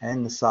picture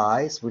and the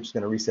size, which is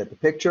going to reset the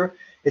picture.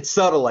 It's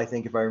subtle, I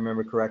think, if I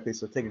remember correctly,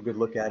 so take a good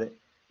look at it.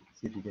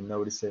 See if you can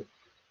notice it.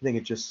 I think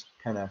it just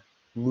kind of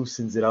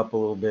loosens it up a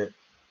little bit,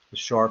 the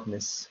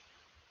sharpness.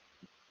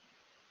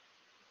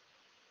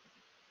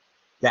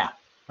 Yeah,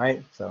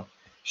 right. So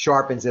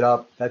sharpens it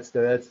up. That's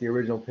the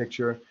original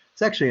picture.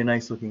 It's actually a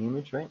nice looking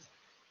image, right?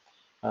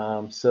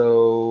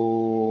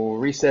 So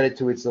reset it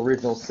to its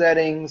original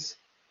settings.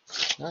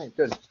 All right,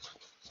 good.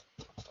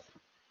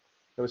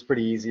 That was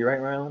pretty easy, right,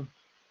 Rylan?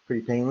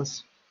 Pretty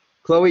painless.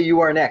 Chloe, you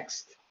are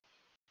next.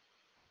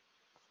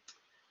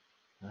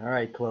 All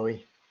right,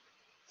 Chloe.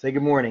 Say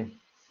good morning.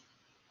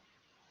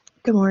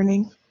 Good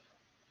morning.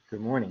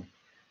 Good morning.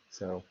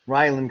 So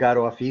Rylan got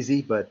off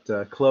easy, but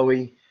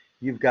Chloe,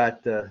 you've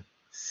got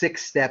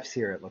 6 steps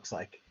here, it looks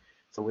like.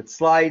 So with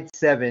slide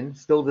 7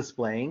 still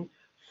displaying,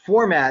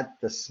 format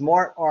the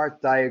smart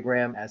art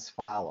diagram as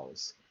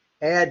follows.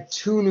 Add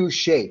 2 new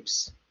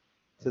shapes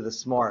to the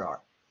smart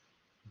art.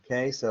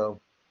 Okay, so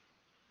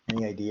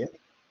any idea?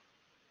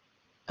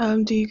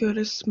 Do you go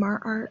to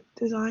Smart Art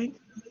Design?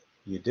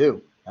 You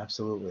do,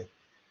 absolutely.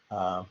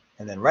 And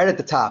then right at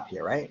the top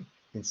here, right? You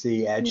can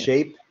see add Yeah.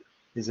 shape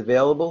is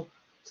available.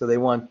 So they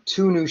want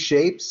 2 new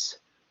shapes.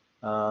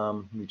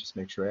 Let me just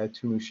make sure. Add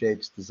 2 new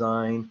shapes,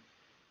 design,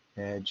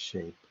 add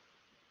shape.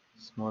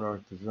 Smart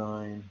art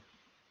design.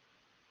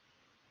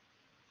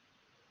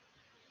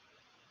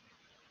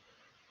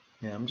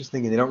 Yeah, I'm just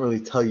thinking they don't really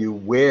tell you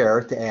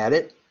where to add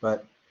it,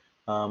 but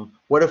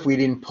what if we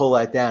didn't pull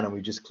that down and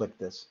we just click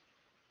this?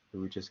 We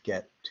would just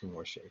get 2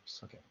 more shapes.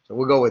 Okay, so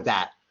we'll go with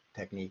that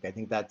technique. I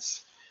think that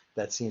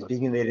seems,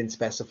 being they didn't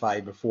specify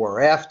before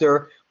or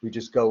after, we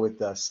just go with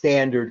the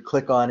standard,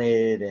 click on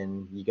it,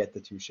 and you get the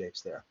 2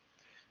 shapes there.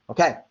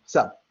 Okay,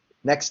 so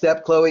next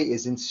step, Chloe,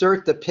 is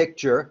insert the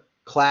picture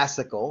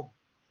classical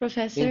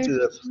Professor, into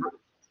the.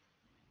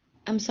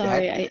 I'm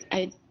sorry,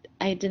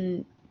 I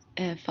didn't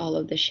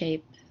follow the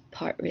shape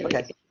part really.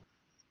 Okay,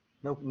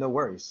 no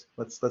worries.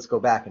 Let's go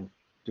back and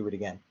do it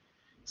again.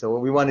 So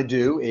what we want to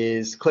do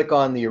is click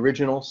on the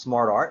original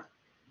Smart Art,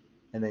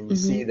 and then you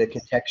see the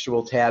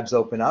contextual tabs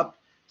open up.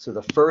 So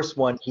the first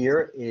one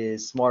here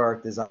is Smart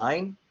Art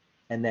Design,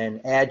 and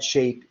then Add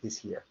Shape is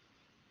here.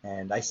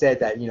 And I said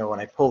that, when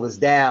I pull this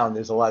down,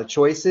 there's a lot of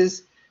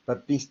choices,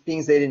 but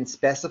being they didn't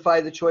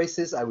specify the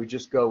choices, I would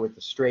just go with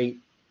the straight,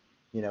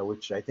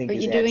 which I think Are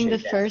is you Add doing the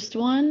Shape. first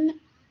one?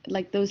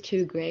 Like those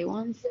 2 gray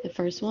ones? The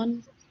first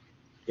one?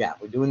 Yeah,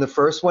 we're doing the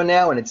first one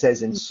now, and it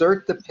says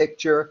insert the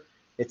picture.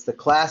 It's the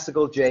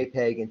classical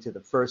JPEG into the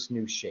first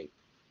new shape.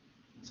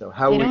 So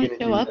how They are we don't going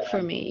to show do up that?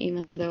 for me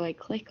even though I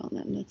click on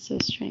them. That's so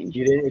strange.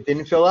 It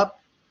didn't fill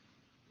up?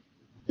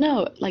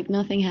 No, like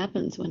nothing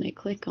happens when I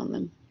click on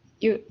them.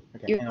 You're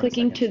Okay, hang on a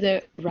clicking second. to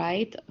the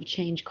right of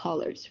change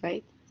colors,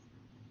 right?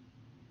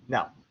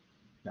 No.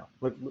 No.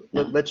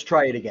 Let's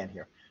try it again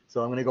here.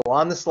 So I'm going to go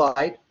on the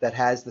slide that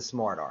has the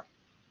Smart Art.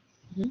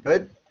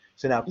 Good?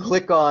 So now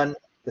click on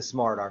the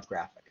Smart Art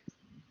graphic.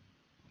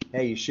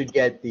 Okay, you should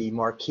get the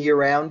marquee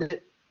around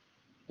it.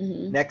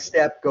 Next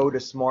step, go to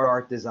Smart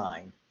Art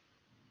Design.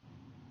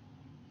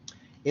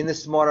 In the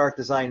Smart Art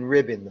Design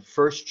ribbon, the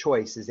first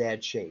choice is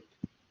Add Shape.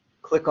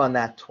 Click on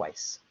that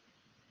twice,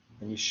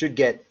 and you should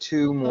get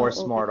 2 more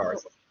Smart Art.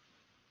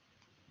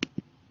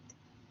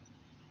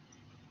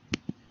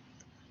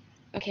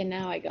 Okay,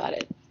 now I got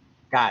it.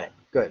 Got it.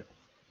 Good.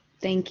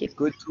 Thank you.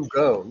 Good to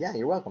go. Yeah,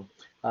 you're welcome.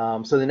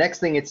 So the next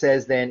thing it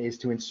says then is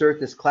to insert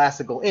this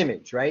classical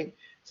image, right?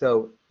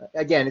 So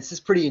again, it's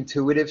just pretty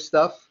intuitive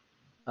stuff.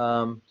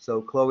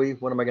 So Chloe,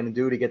 what am I going to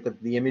do to get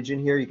the image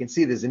in here? You can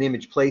see there's an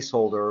image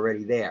placeholder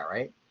already there,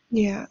 right?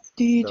 Yeah.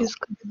 Do you just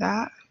click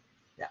that?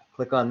 Yeah,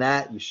 click on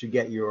that. You should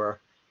get your,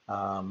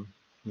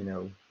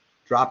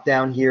 drop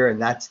down here,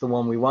 and that's the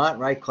one we want,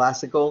 right?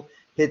 Classical.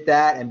 Hit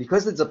that, and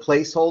because it's a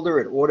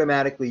placeholder, it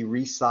automatically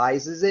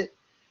resizes it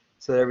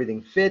so that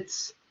everything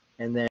fits.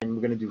 And then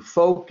we're going to do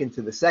folk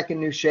into the second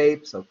new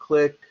shape. So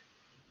click.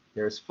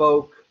 There's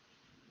folk.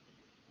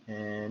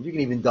 And you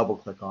can even double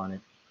click on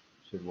it.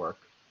 Should work.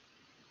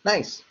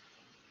 Nice.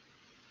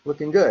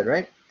 Looking good,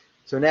 right?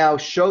 So now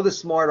show the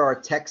Smart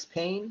Art text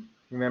pane.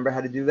 Remember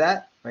how to do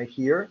that right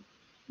here,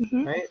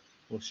 right?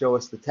 Will show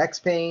us the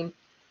text pane,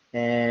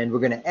 and we're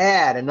going to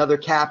add another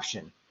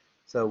caption.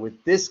 So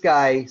with this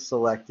guy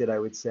selected, I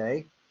would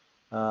say,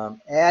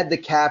 add the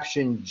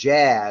caption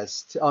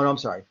jazz.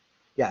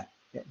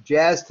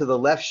 Jazz to the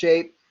left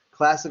shape,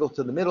 classical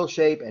to the middle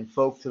shape, and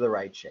folk to the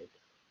right shape.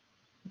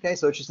 Okay,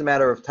 so it's just a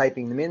matter of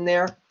typing them in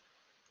there.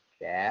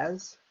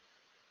 Jazz.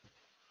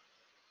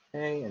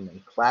 Okay, and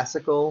then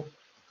classical.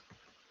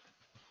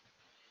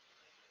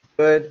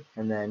 Good,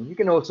 and then you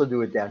can also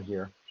do it down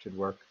here. Should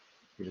work.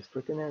 You just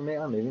click in there,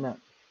 maybe not.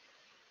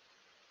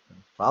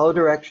 Follow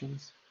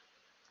directions.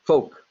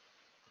 Folk.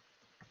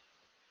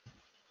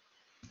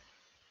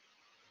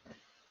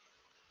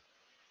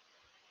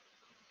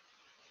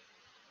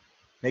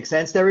 Make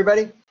sense to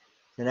everybody?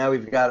 So now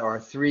we've got our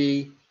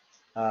 3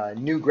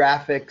 new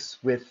graphics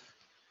with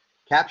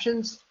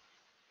captions.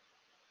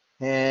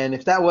 And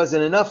if that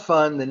wasn't enough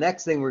fun, the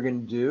next thing we're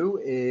going to do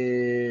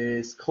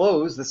is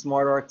close the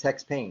Smart Art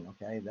text pane.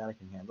 Okay, that I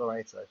can handle,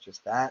 right? So that's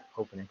just that.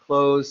 Open and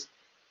close.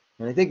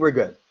 And I think we're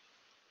good.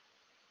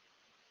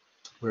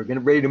 We're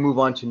ready to move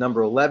on to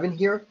number 11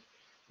 here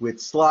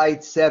with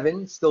slide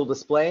 7 still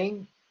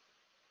displaying.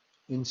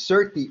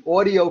 insert the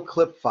audio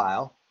clip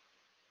file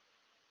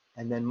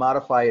and then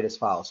modify it as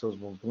follows. So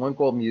there's one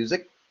called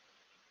music.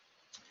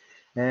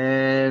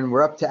 And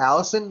we're up to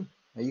Allison.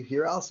 Are you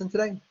here, Allison,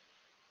 today?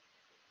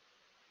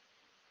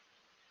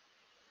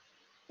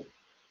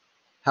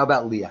 How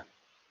about Leah?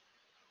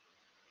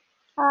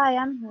 Hi,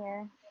 I'm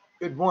here.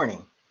 Good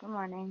morning. Good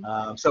morning.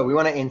 So we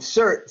want to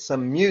insert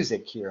some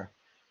music here.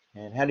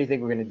 And how do you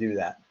think we're going to do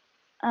that?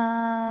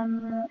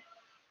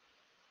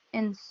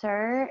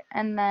 Insert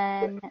and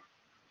then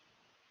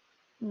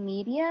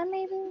media,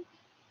 maybe?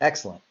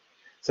 Excellent.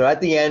 So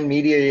at the end,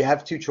 media, you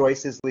have two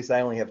choices. At least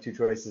I only have two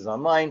choices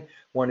on mine.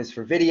 One is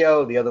for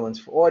video, the other one's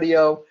for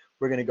audio.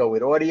 We're going to go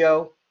with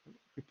audio.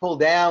 You pull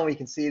down, we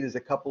can see there's a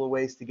couple of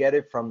ways to get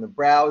it from the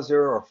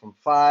browser or from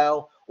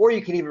file, or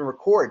you can even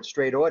record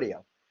straight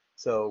audio.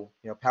 So,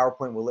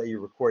 PowerPoint will let you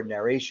record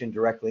narration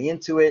directly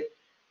into it,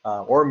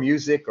 or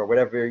music or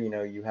whatever,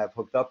 you have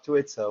hooked up to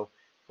it. So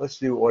let's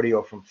do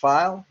audio from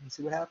file and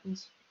see what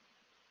happens.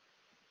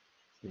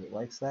 See if it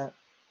likes that.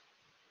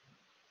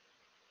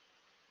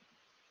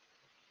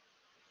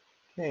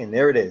 Okay, and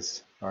there it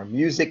is, our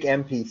music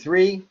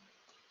MP3.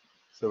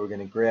 So we're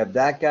going to grab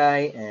that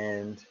guy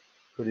and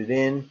put it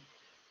in.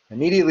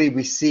 Immediately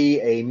we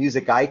see a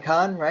music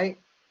icon, right?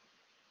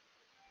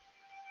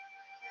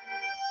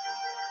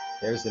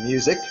 There's the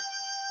music.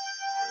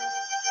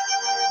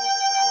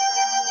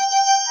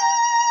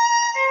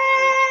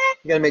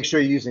 You got to make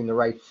sure you're using the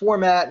right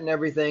format and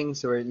everything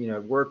so it,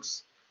 it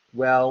works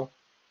well.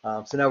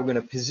 So now we're going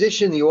to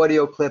position the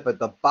audio clip at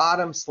the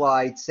bottom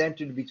slide,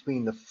 centered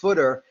between the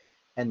footer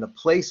and the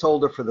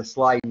placeholder for the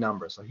slide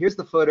number. So here's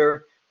the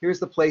footer, here's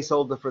the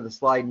placeholder for the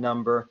slide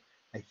number.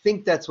 I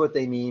think that's what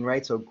they mean,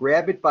 right? So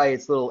grab it by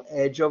its little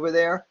edge over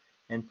there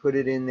and put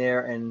it in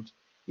there. And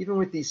even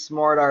with these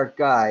smart art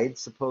guides,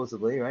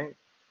 supposedly, right?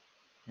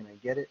 Can I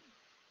get it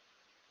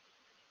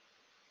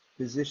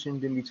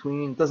positioned in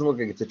between? It doesn't look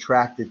like it's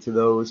attracted to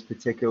those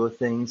particular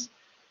things.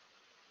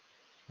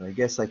 But I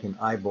guess I can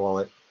eyeball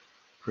it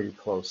pretty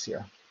close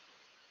here.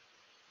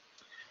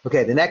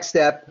 Okay, the next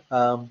step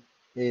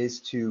is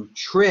to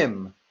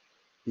trim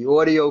the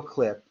audio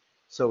clip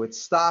so it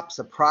stops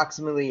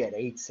approximately at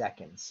 8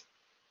 seconds.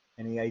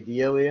 Any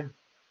idea, Leah,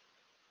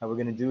 how we're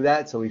going to do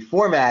that? So we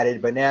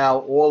formatted, but now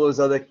all those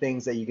other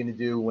things that you're going to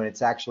do when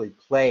it's actually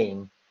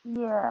playing.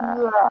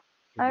 Yeah.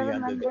 I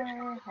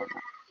remember. Hold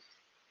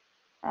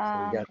on.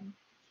 So we got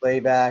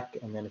playback,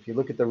 and then if you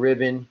look at the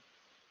ribbon,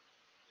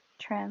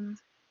 Trim.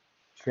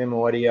 Trim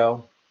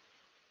audio.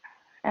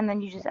 And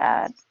then you just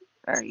add,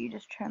 or you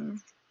just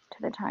trim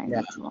to the time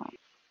that you want.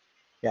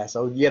 Yeah,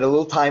 so you get a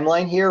little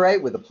timeline here, right,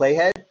 with a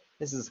playhead.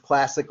 This is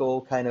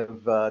classical kind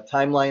of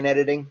timeline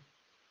editing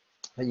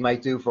that you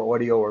might do for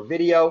audio or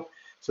video.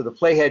 So the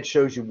playhead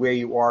shows you where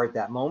you are at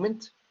that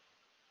moment.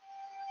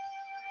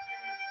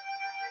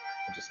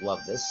 I just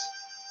love this.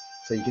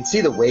 So you can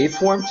see the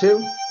waveform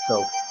too.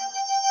 So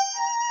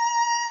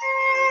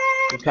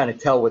you kind of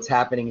tell what's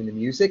happening in the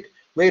music.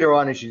 Later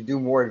on, as you do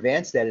more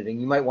advanced editing,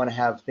 you might want to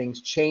have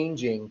things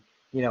changing,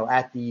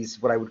 at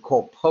these, what I would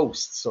call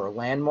posts or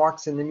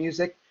landmarks in the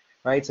music,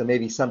 right? So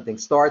maybe something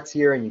starts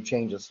here and you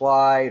change a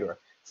slide, or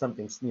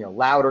something,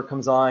 louder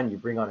comes on, you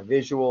bring on a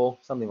visual,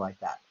 something like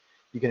that.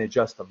 You can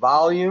adjust the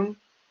volume.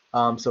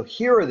 So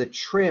here are the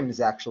trims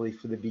actually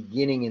for the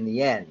beginning and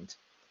the end.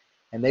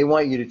 And they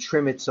want you to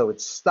trim it so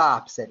it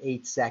stops at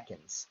 8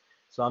 seconds.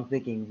 So I'm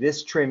thinking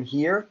this trim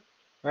here,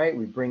 right?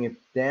 We bring it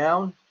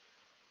down,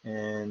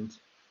 and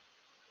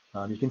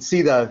you can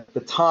see the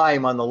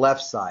time on the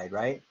left side,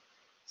 right?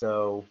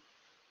 So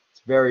it's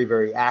very,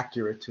 very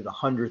accurate to the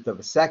 100th of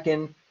a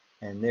second.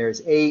 And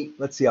there's 8.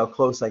 Let's see how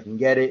close I can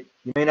get it.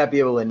 You may not be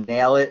able to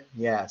nail it.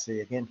 Yeah, so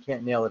you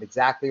can't nail it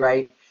exactly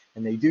right.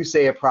 And they do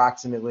say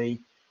approximately.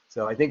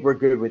 So I think we're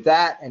good with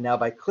that. And now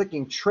by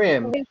clicking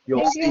trim,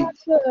 you'll see.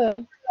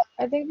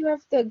 I think you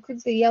have to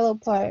click the yellow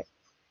part.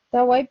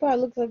 That white part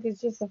looks like it's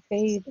just a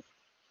fade.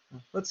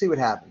 Let's see what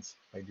happens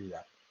if I do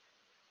that.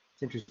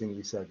 It's interesting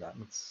you said that.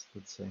 Let's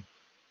see.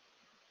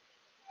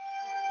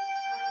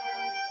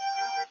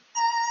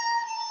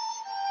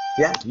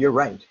 Yeah, you're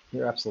right.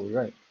 You're absolutely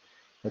right.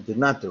 That did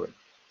not do it.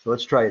 So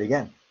let's try it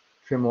again.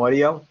 Trim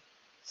audio.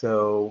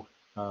 So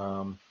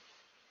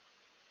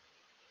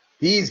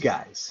these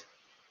guys,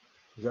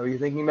 is that what you're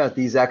thinking about?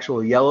 These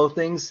actual yellow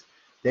things,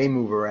 they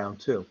move around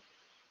too.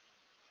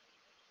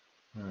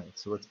 All right,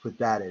 so let's put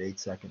that at 8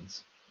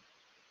 seconds.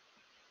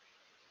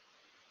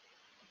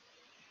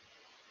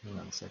 Hang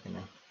on a second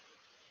now.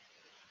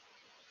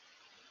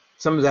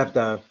 Sometimes I have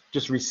to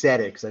just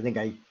reset it because I think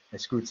I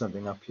screwed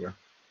something up here.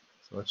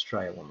 So let's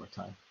try it one more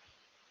time.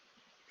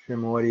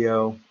 Trim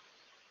audio.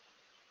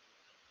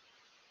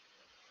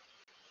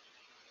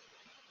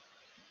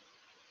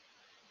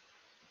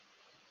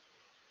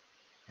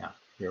 Yeah,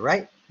 you're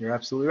right. You're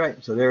absolutely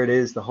right. So there it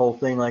is, the whole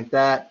thing like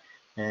that.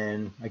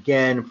 And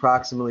again,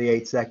 approximately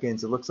 8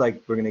 seconds. It looks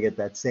like we're going to get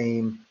that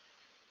same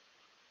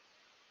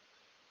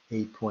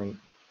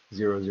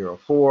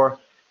 8.004.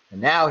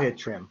 And now hit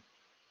trim.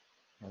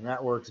 And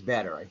that works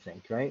better, I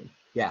think, right?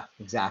 Yeah,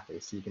 exactly.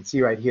 So you can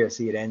see right here,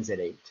 see it ends at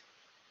 8.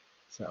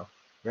 So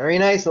Very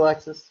nice,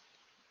 Alexis.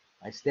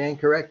 I stand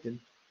corrected.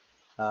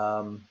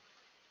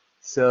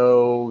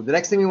 So the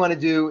next thing we want to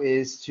do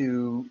is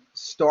to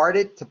start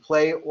it to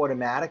play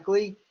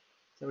automatically.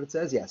 Is that what it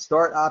says? Yeah,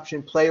 start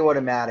option, play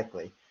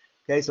automatically.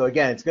 Okay, so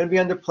again, it's going to be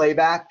under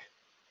playback.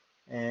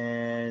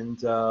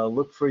 And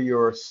look for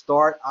your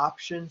start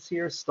options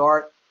here.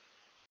 Start,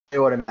 play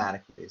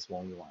automatically is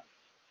what we want.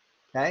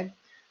 Okay,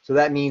 so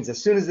that means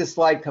as soon as this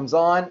slide comes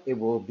on, it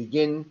will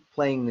begin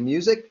playing the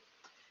music.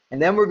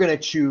 And then we're going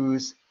to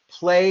choose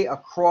play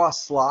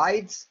across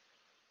slides.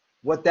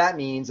 What that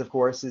means, of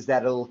course, is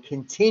that it'll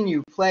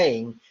continue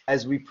playing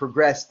as we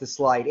progress to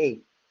slide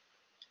 8.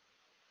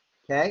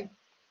 Okay?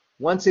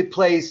 Once it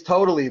plays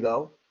totally,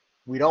 though,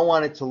 we don't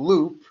want it to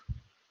loop,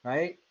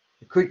 right?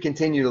 It could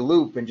continue to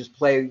loop and just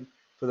play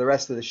for the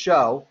rest of the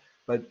show,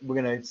 but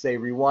we're going to say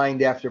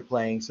rewind after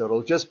playing, so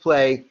it'll just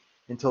play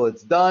until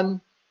it's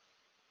done.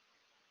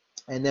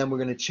 And then we're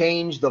going to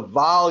change the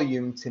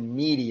volume to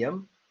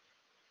medium.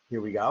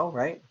 Here we go,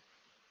 right?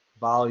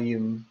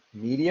 Volume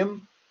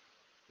medium.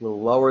 A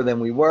little lower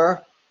than we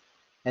were,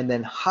 and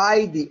then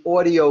hide the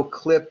audio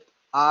clip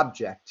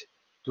object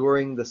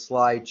during the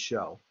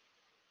slideshow.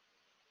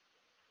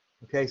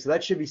 Okay, so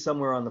that should be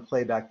somewhere on the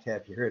playback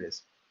tab here. Here it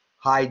is.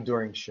 Hide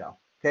during show.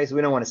 Okay, so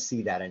we don't want to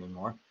see that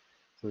anymore,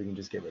 so we can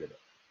just get rid of it.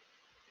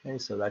 Okay,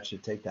 so that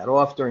should take that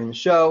off during the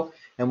show,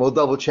 and we'll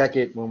double check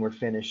it when we're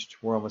finished.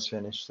 We're almost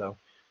finished, so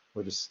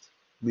we'll just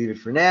leave it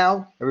for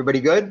now. Everybody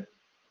good?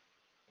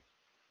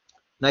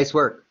 Nice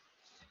work.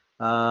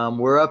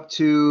 We're up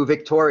to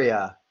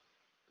Victoria.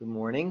 Good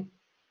morning.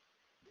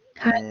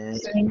 Hi.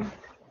 And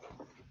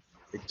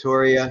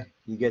Victoria,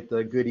 you get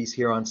the goodies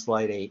here on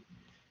slide 8.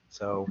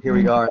 So here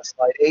we are on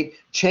slide 8.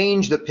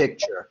 Change the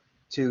picture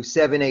to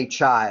 7A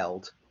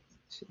child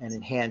and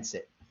enhance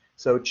it.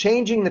 So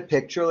changing the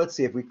picture, let's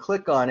see, if we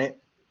click on it,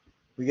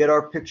 we get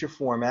our picture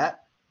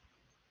format.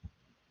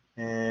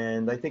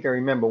 And I think I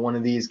remember one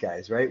of these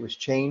guys, right? It was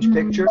change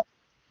picture.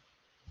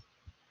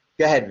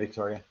 Go ahead,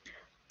 Victoria.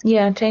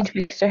 Yeah, change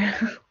picture.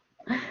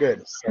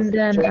 Good. So And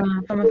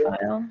then from a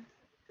file.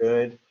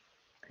 Good.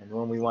 And the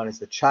one we want is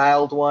the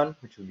child one,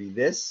 which would be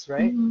this,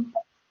 right?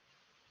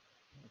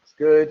 Looks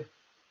good.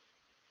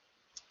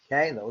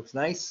 Okay, that looks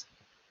nice.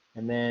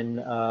 And then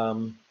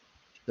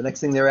the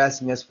next thing they're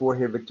asking us for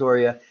here,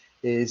 Victoria,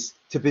 is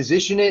to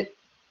position it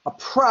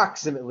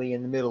approximately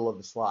in the middle of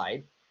the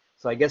slide.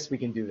 So I guess we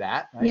can do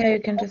that, right? Yeah,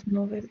 you can just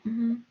move it.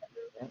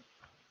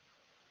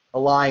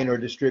 Align or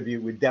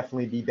distribute would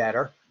definitely be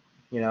better.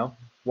 You know,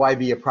 why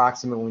be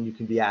approximate when you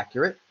can be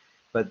accurate?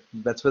 But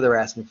that's what they're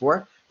asking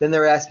for. Then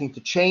they're asking to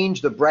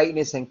change the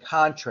brightness and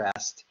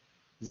contrast.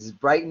 This is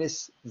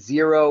brightness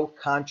 0,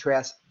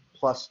 contrast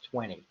plus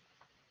 20.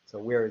 So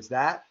where is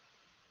that?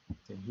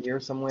 It's in here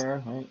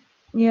somewhere, right?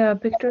 Yeah,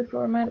 picture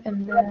format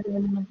and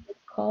then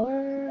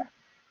color,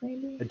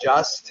 maybe?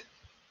 Adjust,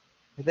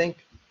 I think.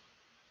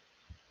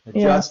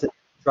 Adjust and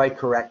try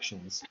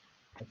corrections.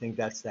 I think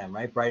that's them,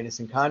 right? Brightness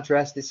and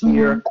contrast is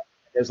here.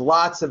 There's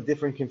lots of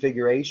different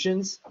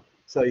configurations.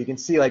 So you can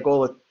see like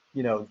all the,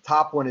 you know, the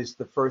top one is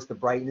the first, the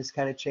brightness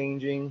kind of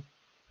changing.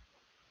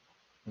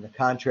 And the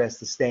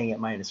contrast is staying at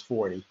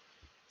 -40.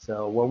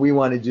 So what we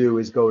want to do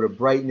is go to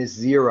brightness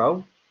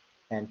 0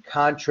 and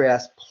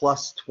contrast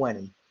plus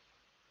 20.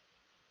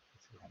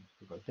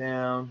 Go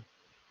down.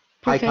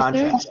 High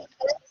contrast.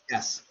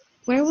 Yes.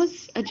 Where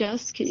was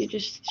adjust? Could you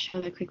just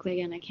show that quickly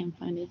again? I can't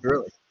find it.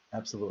 Really?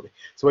 Absolutely.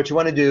 So what you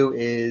want to do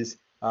is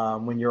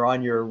when you're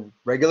on your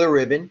regular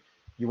ribbon,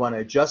 you want to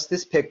adjust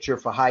this picture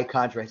for high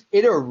contrast.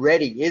 It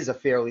already is a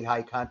fairly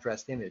high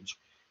contrast image,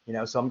 you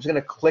know, so I'm just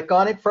going to click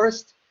on it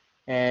first,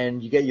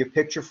 and you get your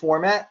picture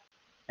format,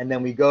 and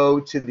then we go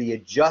to the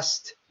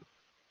adjust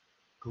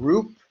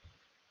group,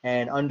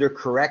 and under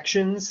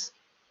corrections,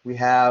 we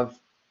have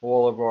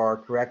all of our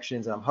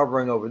corrections. I'm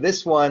hovering over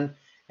this one,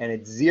 and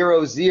it's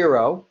 0,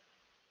 0,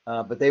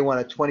 but they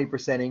want a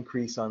 20%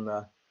 increase on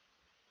the,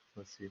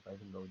 let's see if I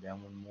can go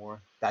down one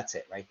more. That's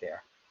it right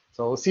there.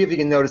 So we'll see if you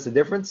can notice the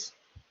difference.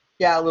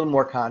 Yeah, a little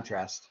more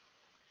contrast.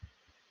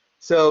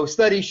 So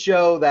studies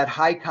show that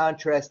high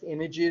contrast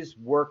images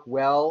work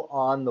well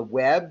on the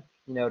web,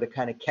 you know, to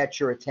kind of catch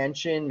your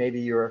attention.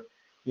 Maybe you're,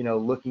 you know,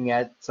 looking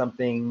at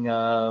something,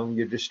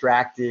 you're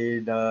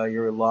distracted,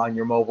 you're on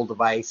your mobile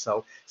device.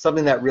 So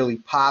something that really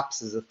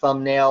pops as a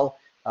thumbnail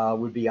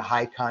would be a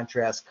high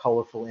contrast,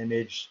 colorful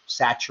image,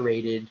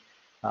 saturated,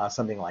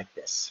 something like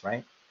this,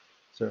 right?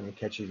 Certainly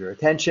catches your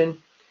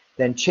attention.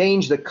 Then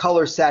change the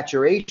color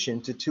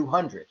saturation to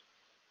 200.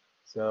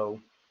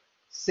 So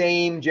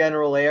same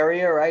general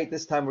area, right?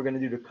 This time we're going to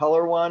do the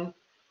color one.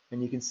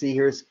 And you can see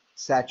here's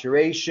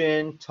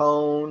saturation,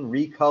 tone,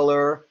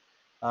 recolor.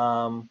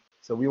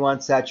 So we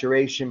want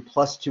saturation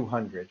plus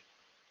 200.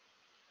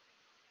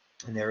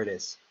 And there it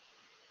is.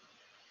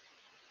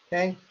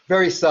 Okay,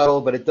 very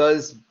subtle, but it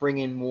does bring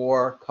in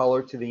more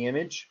color to the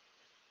image.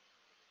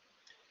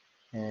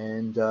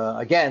 And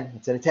again,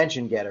 it's an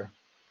attention getter.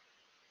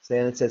 So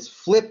then it says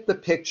flip the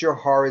picture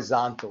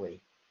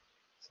horizontally.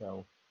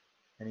 So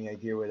any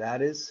idea where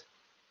that is?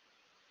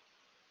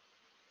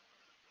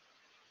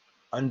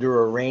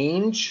 under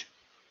arrange,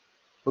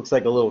 looks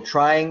like a little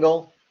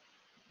triangle,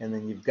 and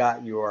then you've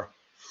got your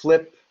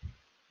flip,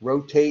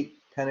 rotate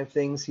kind of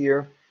things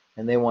here,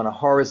 and they want a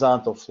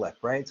horizontal flip,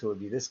 right? So it would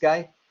be this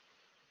guy,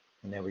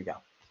 and there we go.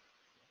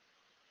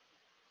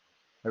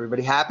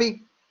 Everybody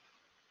happy?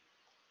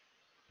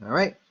 All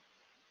right.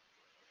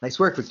 Nice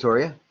work,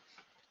 Victoria.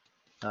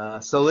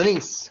 So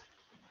Lenise,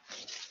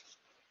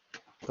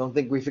 don't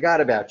think we forgot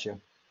about you.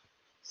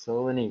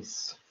 So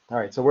Lenise. All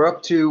right, so we're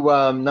up to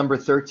number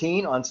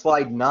 13 on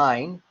slide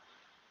 9.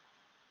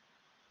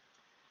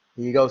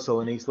 Here you go, so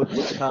Lenise. Look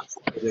what's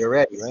complicated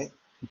already, right?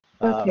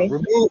 Okay.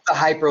 Remove the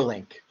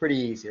hyperlink. Pretty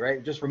easy,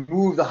 right? Just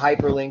remove the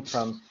hyperlink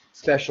from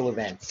special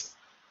events.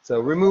 So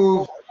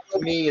remove, to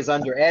me, is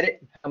under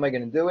edit. How am I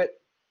going to do it?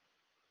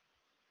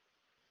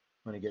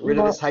 I'm going to get rid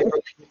of this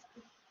hyperlink.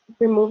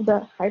 Remove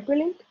the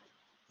hyperlink?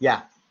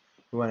 Yeah,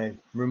 we want to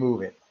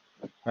remove it,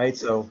 right?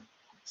 So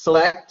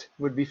select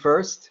would be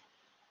first.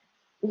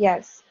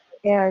 Yes.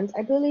 And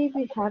I believe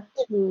we have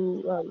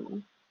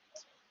to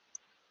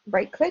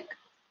right click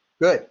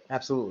Good,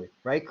 absolutely.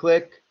 Right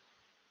click,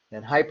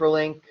 then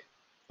hyperlink.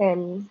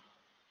 and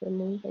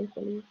remove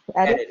hyperlink.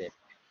 Edit it.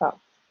 Oh.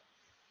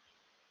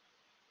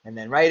 And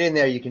then right in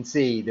there, you can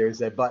see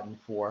there's a button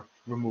for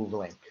remove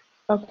link.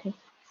 Okay.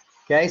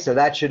 Okay, so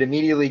that should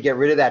immediately get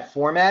rid of that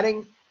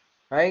formatting,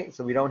 right?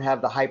 So we don't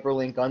have the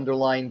hyperlink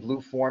underlined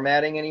blue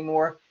formatting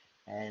anymore.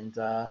 And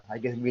I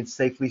guess we can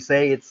safely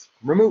say it's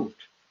removed.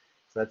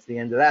 So that's the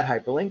end of that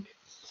hyperlink.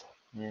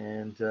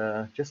 And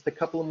just a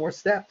couple of more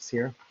steps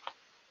here.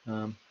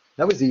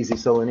 That was easy,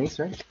 Solanise,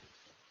 right?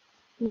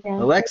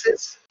 Yeah.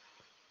 Alexis,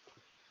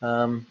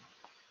 on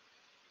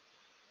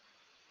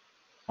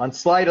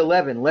slide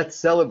 11, let's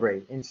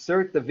celebrate.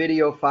 Insert the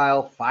video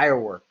file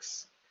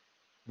fireworks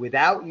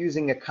without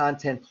using a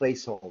content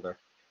placeholder,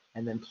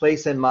 and then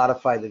place and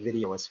modify the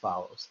video as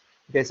follows.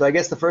 Okay, so I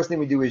guess the first thing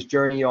we do is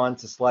journey on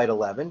to slide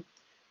 11.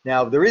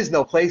 Now, there is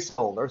no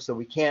placeholder, so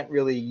we can't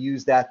really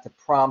use that to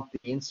prompt the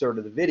insert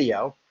of the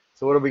video.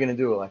 So what are we going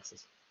to do,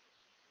 Alexis?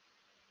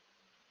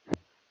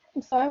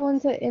 So I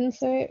want to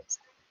insert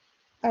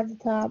at the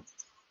top.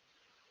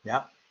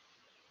 Yeah.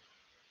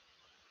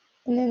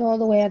 And then all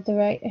the way at the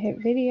right, I hit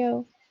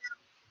video.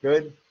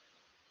 Good.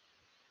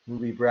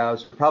 Movie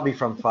browser, probably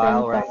from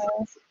file, right?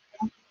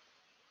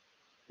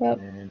 Yep.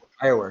 And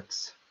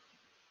fireworks.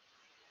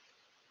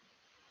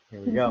 Here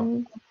we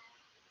go.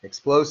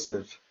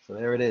 Explosive. So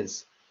there it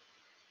is.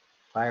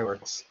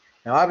 Fireworks.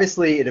 Now,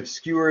 obviously, it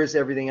obscures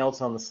everything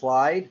else on the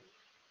slide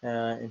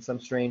in some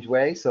strange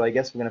way. So I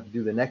guess we're going to have to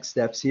do the next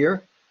steps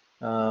here.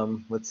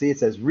 Let's see. It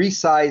says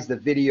resize the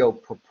video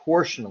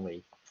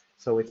proportionally,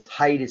 so its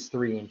height is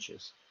 3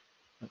 inches.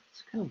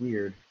 It's kind of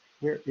weird.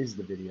 Where is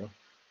the video?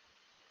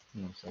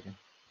 Hang on a second.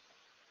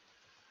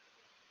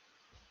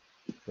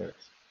 There it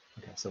is.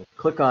 Okay, so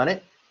click on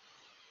it.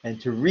 And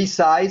to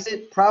resize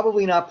it,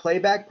 probably not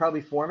playback,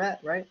 probably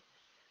format, right?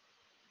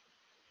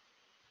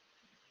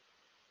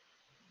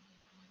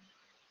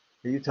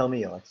 Or you tell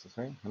me, Alexis,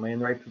 right? Am I in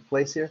the right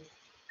place here?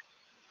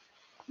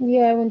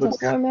 Yeah, I went to Looks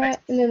good.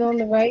 format, and then on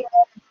the right,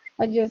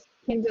 I just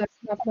changed that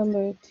stop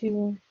number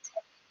to,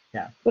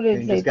 Yeah. what did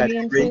And it you say, just got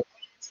 3 inches?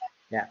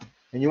 Yeah.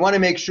 And you want to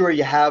make sure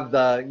you have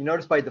you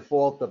notice by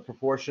default the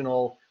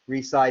proportional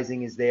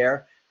resizing is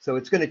there. So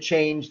it's going to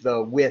change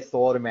the width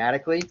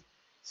automatically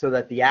so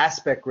that the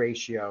aspect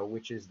ratio,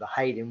 which is the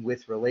height and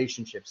width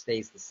relationship,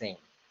 stays the same.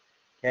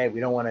 Okay, we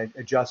don't want to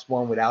adjust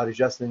one without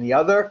adjusting the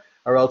other,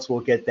 or else we'll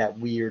get that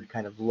weird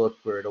kind of look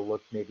where it'll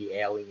look maybe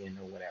alien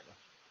or whatever.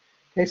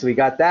 Okay, so we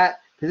got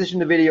that. Position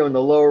the video in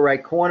the lower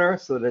right corner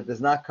so that it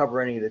does not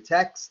cover any of the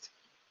text.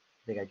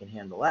 I think I can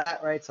handle that,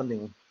 right?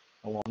 Something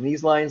along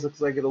these lines looks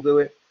like it'll do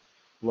it.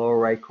 Lower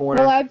right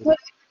corner. Well, I put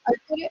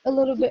it a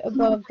little bit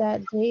above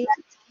that date.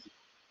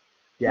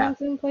 Yeah.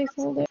 Content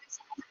placeholder.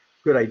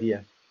 Good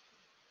idea.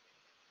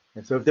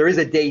 And so if there is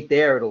a date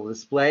there, it'll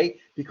display.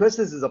 Because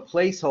this is a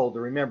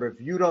placeholder, remember,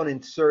 if you don't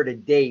insert a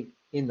date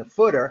in the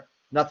footer,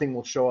 nothing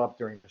will show up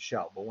during the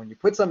show. But when you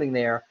put something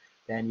there,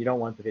 then you don't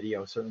want the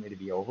video certainly to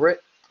be over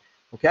it.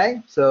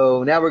 Okay,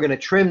 so now we're going to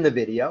trim the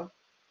video.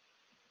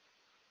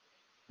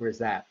 Where's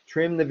that?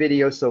 Trim the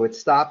video so it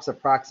stops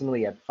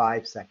approximately at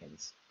 5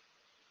 seconds.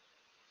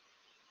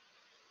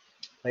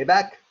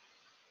 Playback.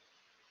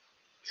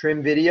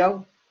 Trim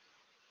video.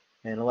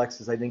 And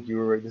Alexis, I think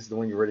this is the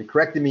one you already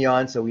corrected me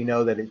on, so we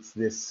know that it's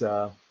this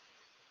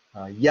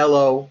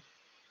yellow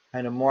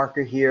kind of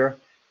marker here.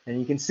 And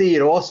you can see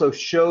it also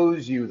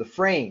shows you the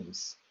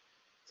frames.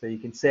 So you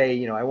can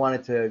say, I want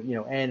it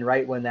to, end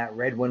right when that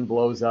red one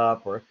blows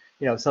up, or,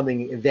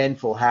 something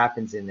eventful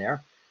happens in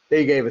there.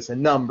 They gave us a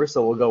number,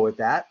 so we'll go with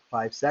that,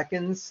 5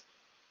 seconds.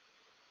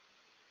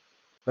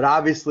 But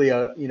obviously,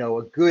 a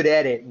good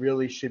edit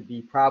really should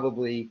be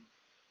probably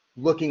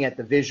looking at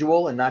the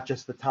visual and not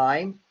just the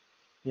time,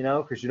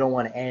 because you don't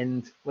want to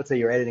end, let's say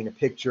you're editing a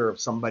picture of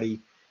somebody,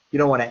 you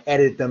don't want to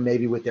edit them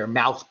maybe with their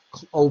mouth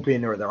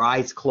open or their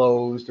eyes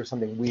closed or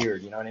something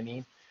weird, you know what I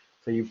mean?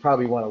 So you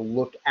probably want to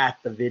look at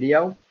the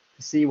video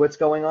to see what's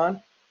going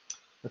on.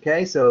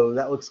 Okay, so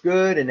that looks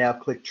good, and now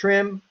click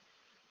trim.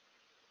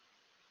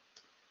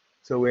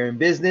 So we're in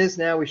business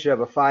now. We should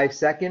have a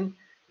 5-second.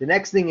 The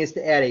next thing is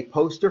to add a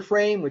poster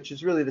frame, which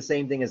is really the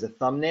same thing as a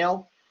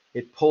thumbnail.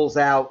 It pulls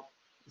out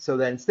so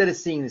that instead of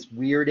seeing this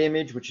weird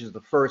image, which is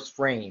the first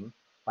frame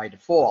by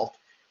default,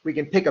 we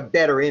can pick a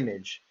better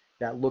image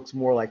that looks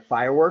more like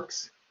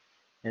fireworks.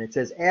 And it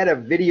says add a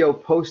video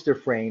poster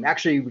frame.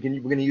 Actually, we're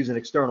going to use an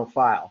external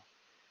file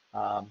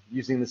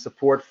using the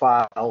support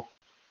file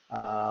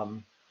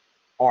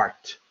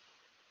art.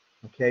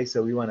 Okay,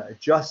 so we want to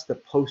adjust the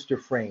poster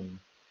frame.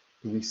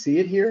 Do we see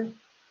it here?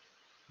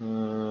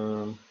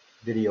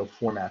 Video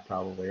format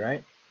probably,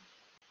 right?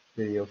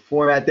 Video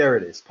format, there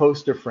it is,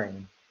 poster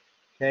frame.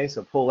 Okay,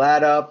 so pull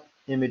that up,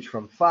 image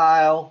from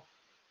file,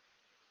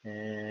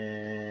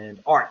 and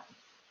art.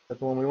 Is that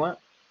the one we want?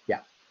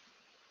 Yeah.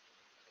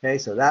 Okay,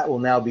 so that will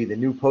now be the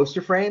new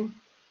poster frame.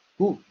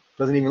 Ooh,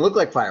 doesn't even look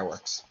like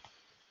fireworks,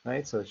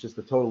 right? So it's just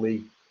a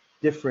totally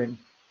different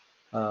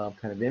kind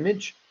of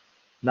image.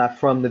 Not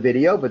from the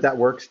video, but that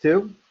works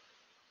too.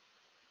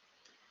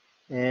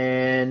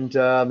 And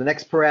the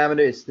next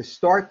parameter is to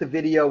start the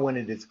video when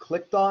it is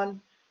clicked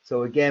on.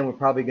 So again, we're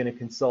probably going to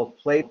consult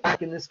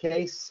playback in this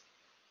case.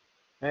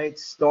 Right,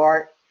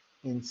 start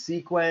in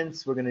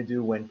sequence. We're going to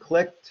do when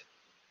clicked.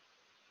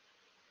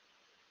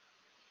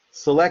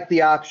 Select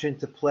the option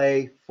to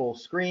play full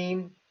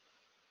screen.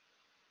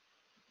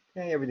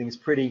 Okay, everything's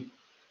pretty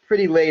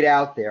laid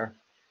out there.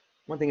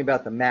 One thing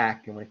about the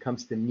Mac, and when it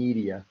comes to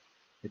media,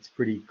 it's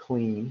pretty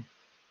clean.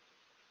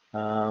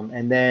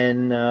 And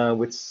then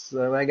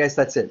I guess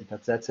that's it.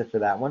 That's it for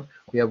that one.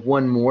 We have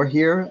one more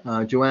here.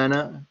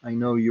 Joanna, I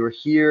know you're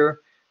here.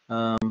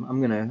 I'm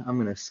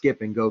gonna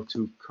skip and go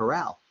to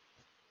Corral.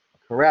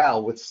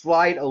 Corral with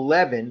slide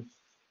 11.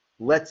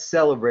 Let's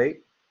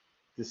celebrate.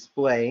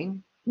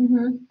 Displaying.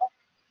 Oh,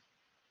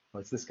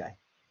 it's this guy.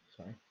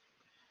 Sorry.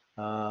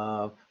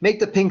 Make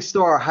the pink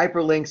star a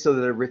hyperlink so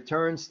that it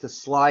returns to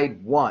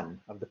slide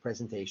 1 of the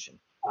presentation.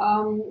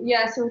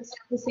 Yeah, so it's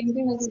the same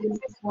thing as we did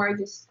before. I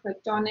just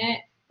clicked on it,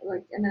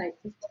 and then I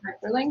clicked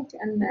hyperlink,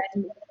 and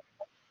then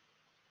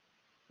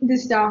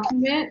this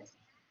document,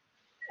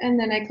 and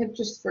then I clicked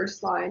just first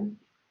slide.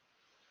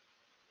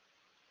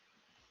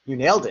 You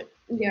nailed it.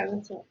 Yeah,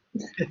 that's it.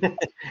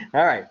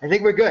 All right, I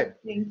think we're good.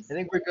 Thanks. I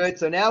think we're good.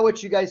 So now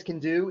what you guys can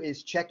do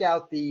is check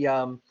out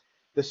the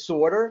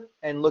sorter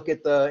and look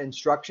at the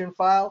instruction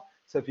file.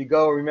 So if you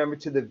go, remember,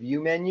 to the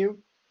view menu,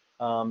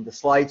 the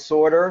slide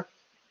sorter,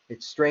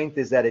 its strength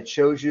is that it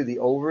shows you the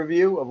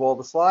overview of all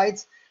the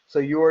slides. So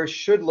yours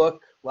should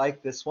look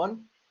like this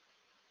one.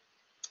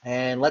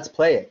 And let's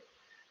play it.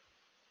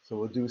 So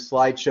we'll do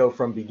slideshow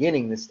from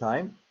beginning this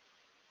time.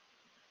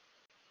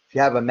 If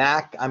you have a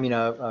Mac,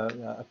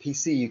 a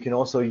PC, you can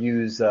also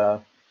use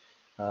F5,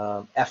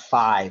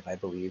 I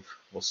believe.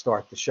 We'll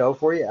start the show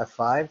for you,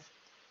 F5.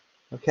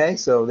 Okay,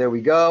 so there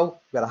we go.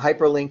 We've got a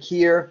hyperlink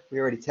here. We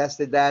already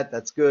tested that.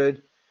 That's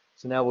good.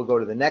 So now we'll go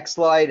to the next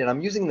slide, and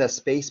I'm using the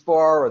space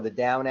bar or the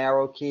down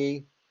arrow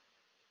key.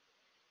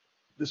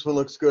 This one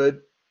looks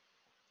good.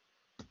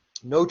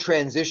 No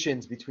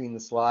transitions between the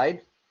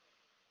slide.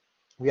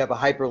 We have a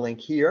hyperlink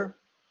here.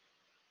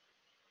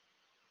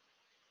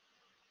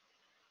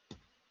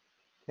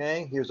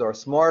 Okay, here's our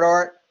smart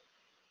art.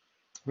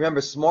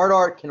 Remember, smart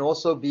art can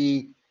also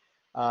be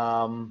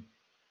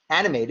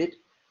animated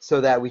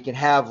so that we can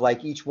have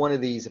like each one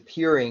of these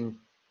appearing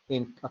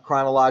in a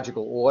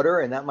chronological order,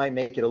 and that might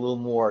make it a little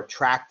more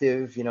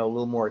attractive, a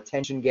little more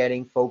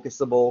attention-getting,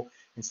 focusable.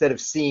 Instead of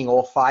seeing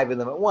all 5 of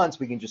them at once,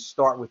 we can just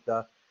start with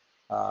the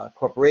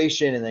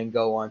corporation and then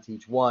go on to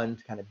each one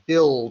to kind of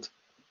build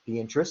the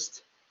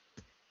interest.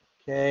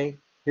 Okay,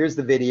 here's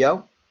the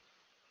video.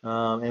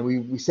 And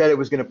we said it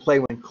was going to play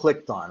when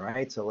clicked on,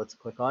 right? So let's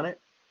click on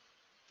it.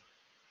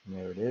 And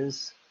there it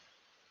is.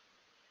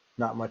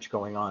 Not much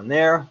going on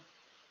there.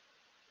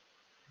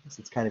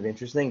 It's kind of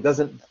interesting. It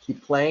doesn't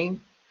keep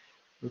playing,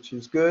 which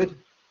is good.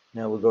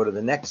 Now we'll go to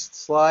the next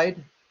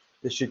slide.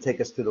 This should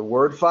take us to the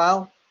Word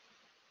file.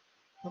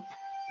 Oh,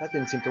 that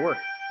didn't seem to work.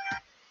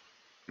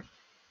 We've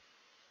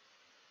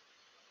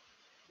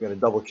got to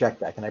double check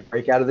that. Can I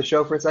break out of the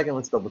show for a second?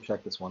 Let's double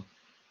check this one.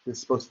 This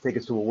is supposed to take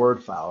us to a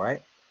Word file,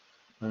 right?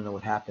 I don't know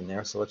what happened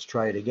there, so let's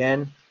try it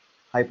again.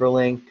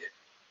 Hyperlink.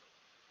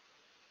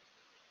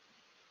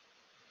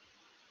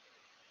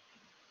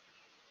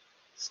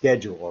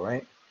 Schedule,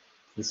 right?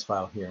 This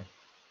file here.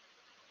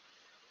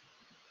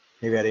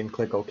 Maybe I didn't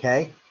click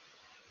OK.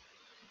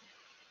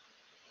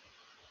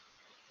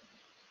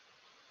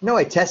 No,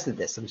 I tested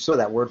this. I saw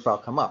that Word file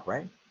come up,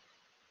 right?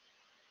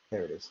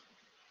 There it is.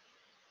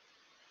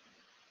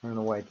 I don't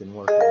know why it didn't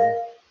work.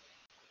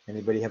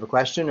 Anybody have a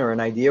question or an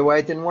idea why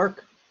it didn't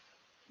work?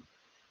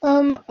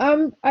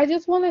 I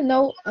just want to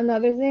know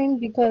another thing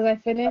because I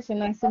finished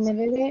and I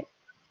submitted it.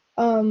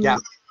 Yeah.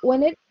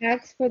 When it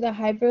asks for the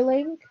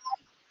hyperlink,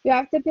 you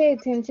have to pay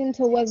attention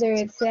to whether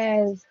it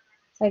says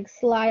like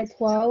slide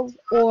 12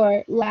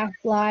 or last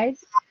slide,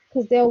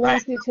 because they'll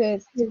want you to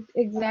pick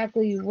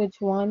exactly which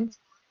one.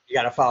 You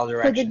got to follow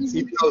directions.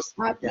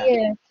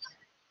 Yeah,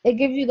 it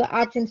gives you the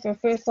options for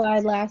first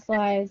slide, last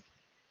slide,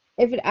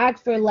 if it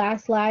asks for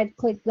last slide,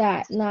 click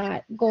that,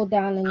 not go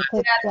down and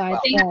click Yeah, slide the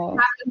same thing 12.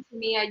 happened to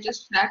me. I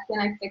just checked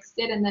and I fixed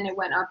it, and then it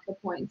went up the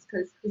points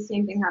because the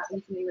same thing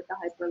happened to me with the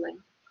hyperlink.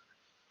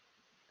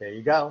 There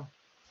you go.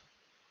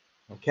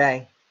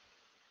 Okay.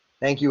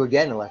 Thank you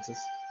again, Alexis.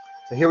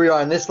 So here we are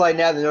on this slide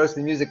now. Notice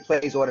the music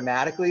plays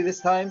automatically this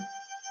time.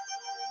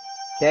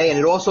 Okay, and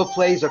it also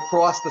plays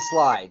across the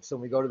slide. So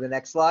when we go to the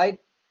next slide.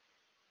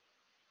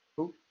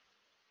 Oop,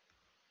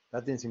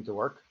 that didn't seem to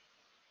work.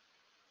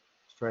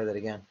 Let's try that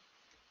again.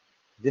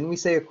 Didn't we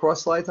say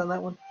across slides on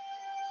that one?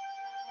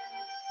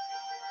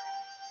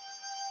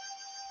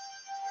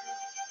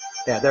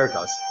 Yeah, there it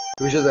goes.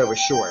 It was just that it was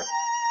short.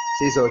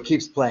 See, so it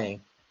keeps playing,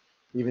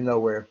 even though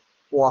we're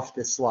off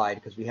this slide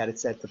because we had it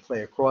set to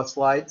play across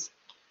slides.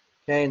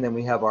 Okay, and then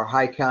we have our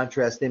high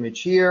contrast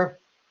image here,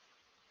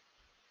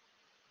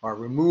 our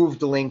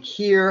removed link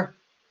here,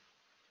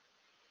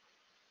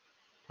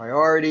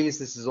 priorities.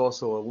 This is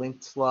also a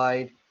linked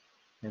slide.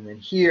 And then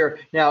here,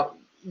 now,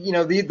 you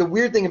know, the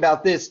weird thing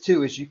about this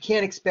too is you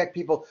can't expect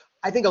people,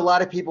 I think a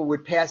lot of people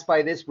would pass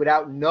by this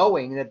without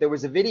knowing that there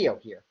was a video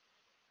here.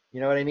 You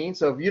know what I mean?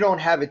 So if you don't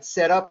have it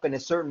set up in a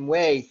certain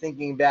way,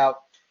 thinking about,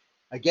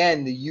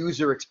 again, the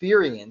user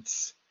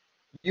experience,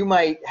 you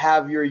might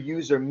have your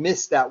user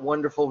miss that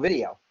wonderful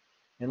video.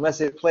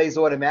 Unless it plays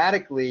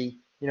automatically,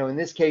 you know, in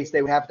this case,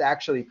 they would have to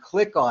actually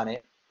click on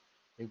it.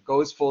 It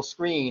goes full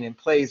screen and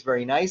plays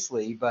very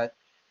nicely. But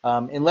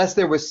unless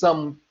there was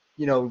some,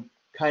 you know,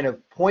 kind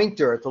of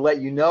pointer to let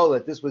you know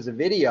that this was a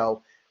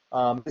video,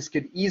 this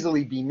could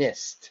easily be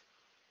missed.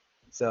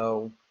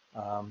 So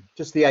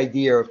just the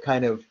idea of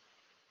kind of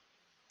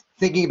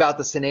thinking about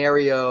the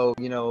scenario,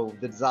 you know,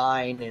 the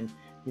design and,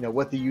 you know,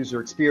 what the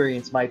user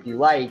experience might be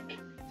like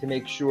to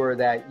make sure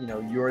that, you know,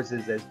 yours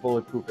is as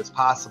bulletproof as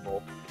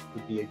possible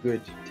would be a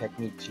good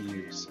technique to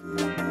use.